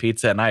pineapple on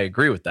pizza, and I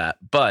agree with that.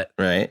 But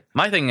Right.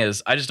 my thing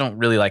is, I just don't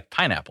really like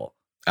pineapple,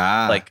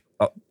 like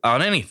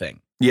on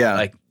anything. Yeah.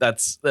 Like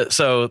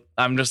so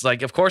I'm just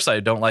like, of course I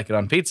don't like it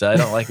on pizza. I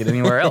don't like it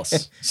anywhere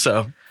else.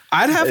 So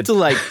I'd have to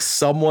like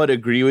somewhat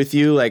agree with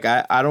you. Like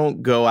I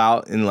don't go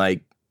out and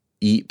like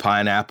eat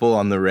pineapple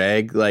on the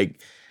reg.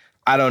 Like,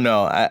 I don't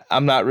know.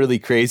 I'm not really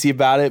crazy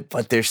about it,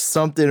 but there's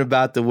something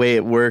about the way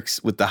it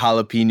works with the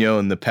jalapeno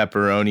and the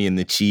pepperoni and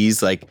the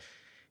cheese. Like,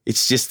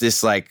 it's just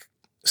this like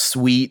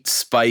sweet,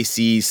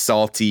 spicy,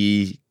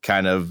 salty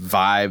kind of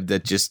vibe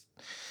that just,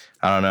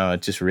 I don't know.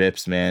 It just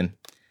rips, man.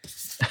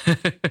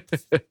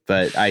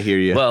 But I hear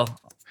you. Well,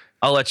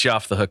 I'll let you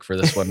off the hook for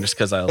this one just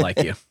because I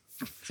like you.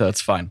 So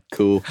it's fine.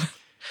 Cool.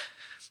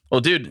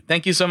 Well, dude,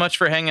 thank you so much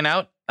for hanging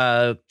out.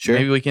 Sure.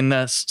 Maybe we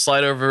can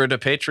slide over to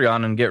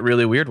Patreon and get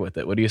really weird with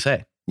it. What do you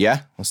say?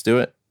 Yeah, let's do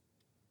it.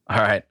 All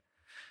right,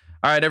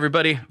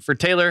 everybody. For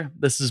Taylor,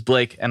 this is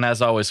Blake. And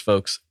as always,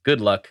 folks,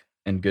 good luck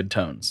and good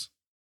tones.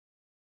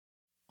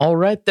 All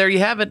right, there you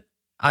have it.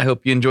 I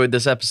hope you enjoyed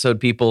this episode,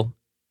 people.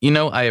 You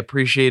know, I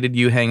appreciated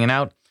you hanging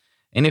out.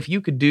 And if you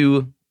could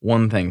do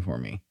one thing for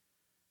me,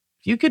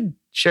 if you could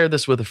share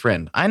this with a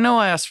friend. I know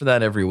I ask for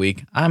that every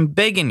week. I'm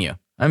begging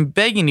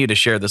you to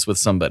share this with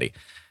somebody.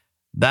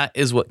 That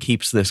is what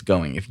keeps this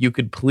going. If you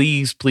could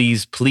please,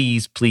 please,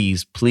 please,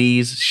 please,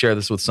 please share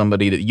this with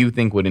somebody that you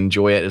think would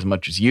enjoy it as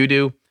much as you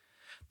do,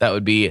 that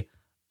would be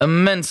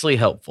immensely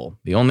helpful.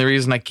 The only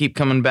reason I keep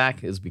coming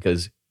back is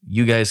because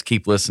you guys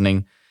keep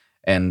listening,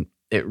 and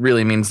it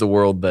really means the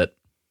world that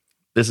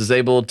this is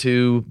able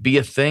to be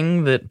a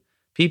thing that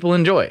people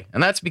enjoy.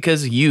 And that's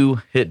because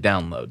you hit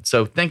download.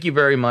 So thank you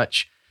very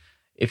much.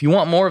 If you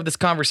want more of this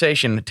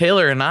conversation,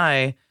 Taylor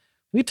and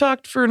we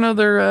talked for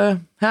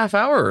another half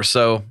hour or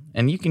so,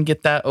 and you can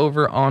get that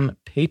over on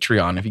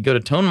Patreon. If you go to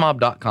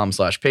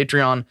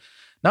tonemob.com/Patreon,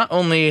 not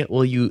only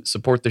will you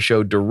support the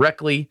show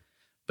directly,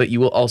 but you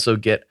will also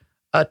get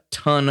a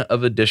ton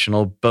of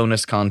additional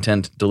bonus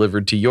content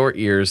delivered to your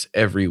ears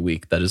every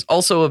week. That is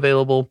also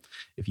available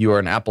if you are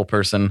an Apple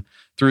person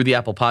through the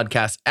Apple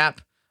Podcast app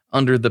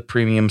under the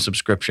premium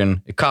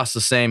subscription. It costs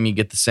the same. You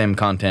get the same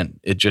content.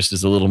 It just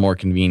is a little more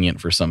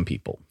convenient for some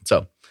people.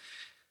 So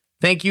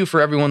thank you for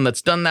everyone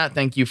that's done that.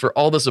 Thank you for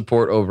all the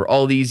support over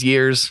all these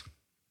years.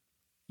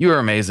 You are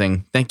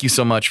amazing. Thank you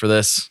so much for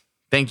this.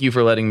 Thank you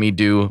for letting me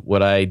do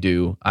what I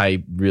do.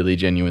 I really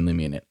genuinely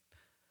mean it.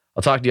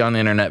 I'll talk to you on the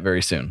internet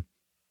very soon.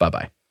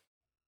 Bye-bye.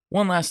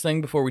 One last thing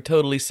before we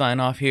totally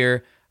sign off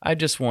here. I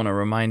just want to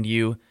remind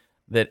you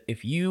that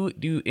if you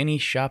do any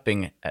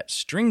shopping at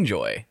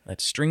Stringjoy,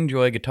 that's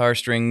Stringjoy guitar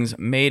strings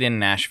made in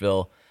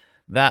Nashville,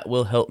 that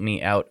will help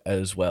me out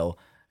as well.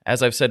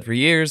 As I've said for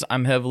years,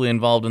 I'm heavily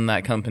involved in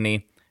that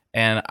company,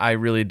 and I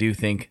really do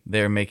think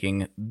they're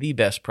making the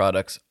best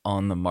products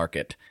on the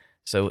market.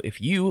 So if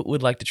you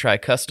would like to try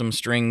custom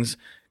strings,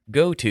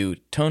 go to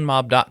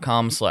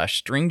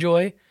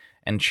tonemob.com/stringjoy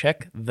and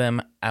check them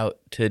out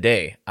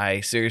today. I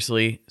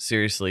seriously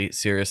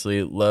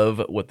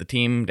love what the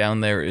team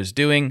down there is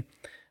doing.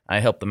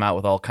 I help them out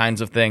with all kinds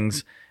of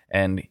things,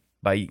 and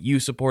by you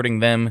supporting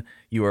them,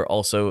 you are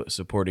also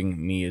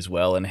supporting me as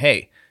well. And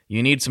hey,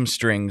 you need some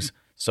strings,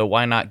 so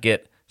why not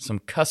get some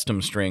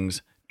custom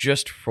strings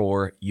just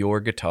for your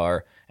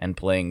guitar and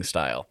playing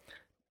style?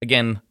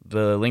 Again,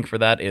 the link for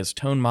that is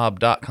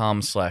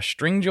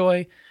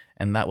tonemob.com/stringjoy,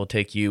 and that will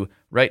take you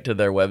right to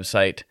their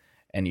website,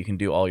 and you can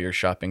do all your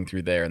shopping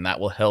through there, and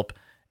that will help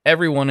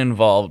everyone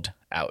involved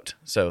out.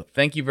 So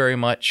thank you very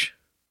much.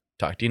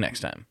 Talk to you next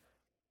time.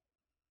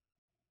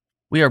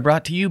 We are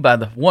brought to you by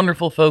the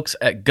wonderful folks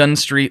at Gun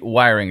Street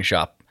Wiring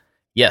Shop.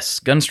 Yes,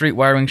 Gun Street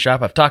Wiring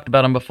Shop. I've talked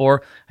about them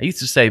before. I used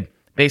to say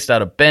based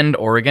out of Bend,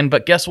 Oregon,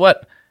 but guess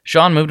what?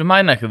 Sean moved to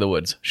my neck of the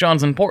woods.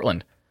 Sean's in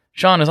Portland.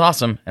 Sean is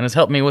awesome and has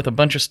helped me with a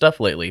bunch of stuff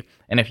lately.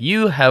 And if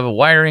you have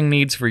wiring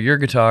needs for your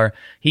guitar,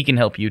 he can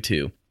help you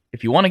too.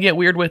 If you want to get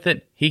weird with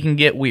it, he can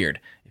get weird.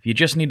 If you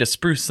just need to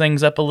spruce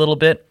things up a little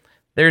bit,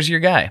 there's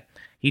your guy.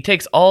 He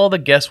takes all the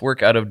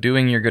guesswork out of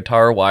doing your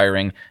guitar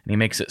wiring, and he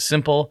makes it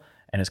simple,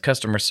 and his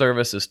customer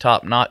service is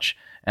top-notch,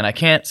 and I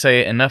can't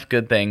say enough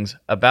good things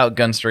about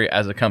Gun Street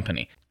as a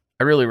company.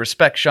 I really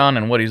respect Sean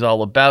and what he's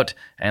all about,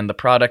 and the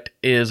product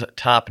is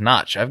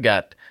top-notch. I've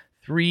got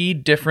 3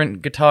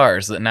 different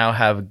guitars that now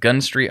have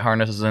Gun Street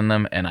harnesses in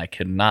them, and I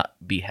could not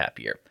be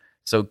happier.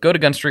 So go to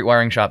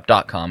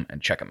gunstreetwiringshop.com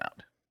and check them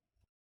out.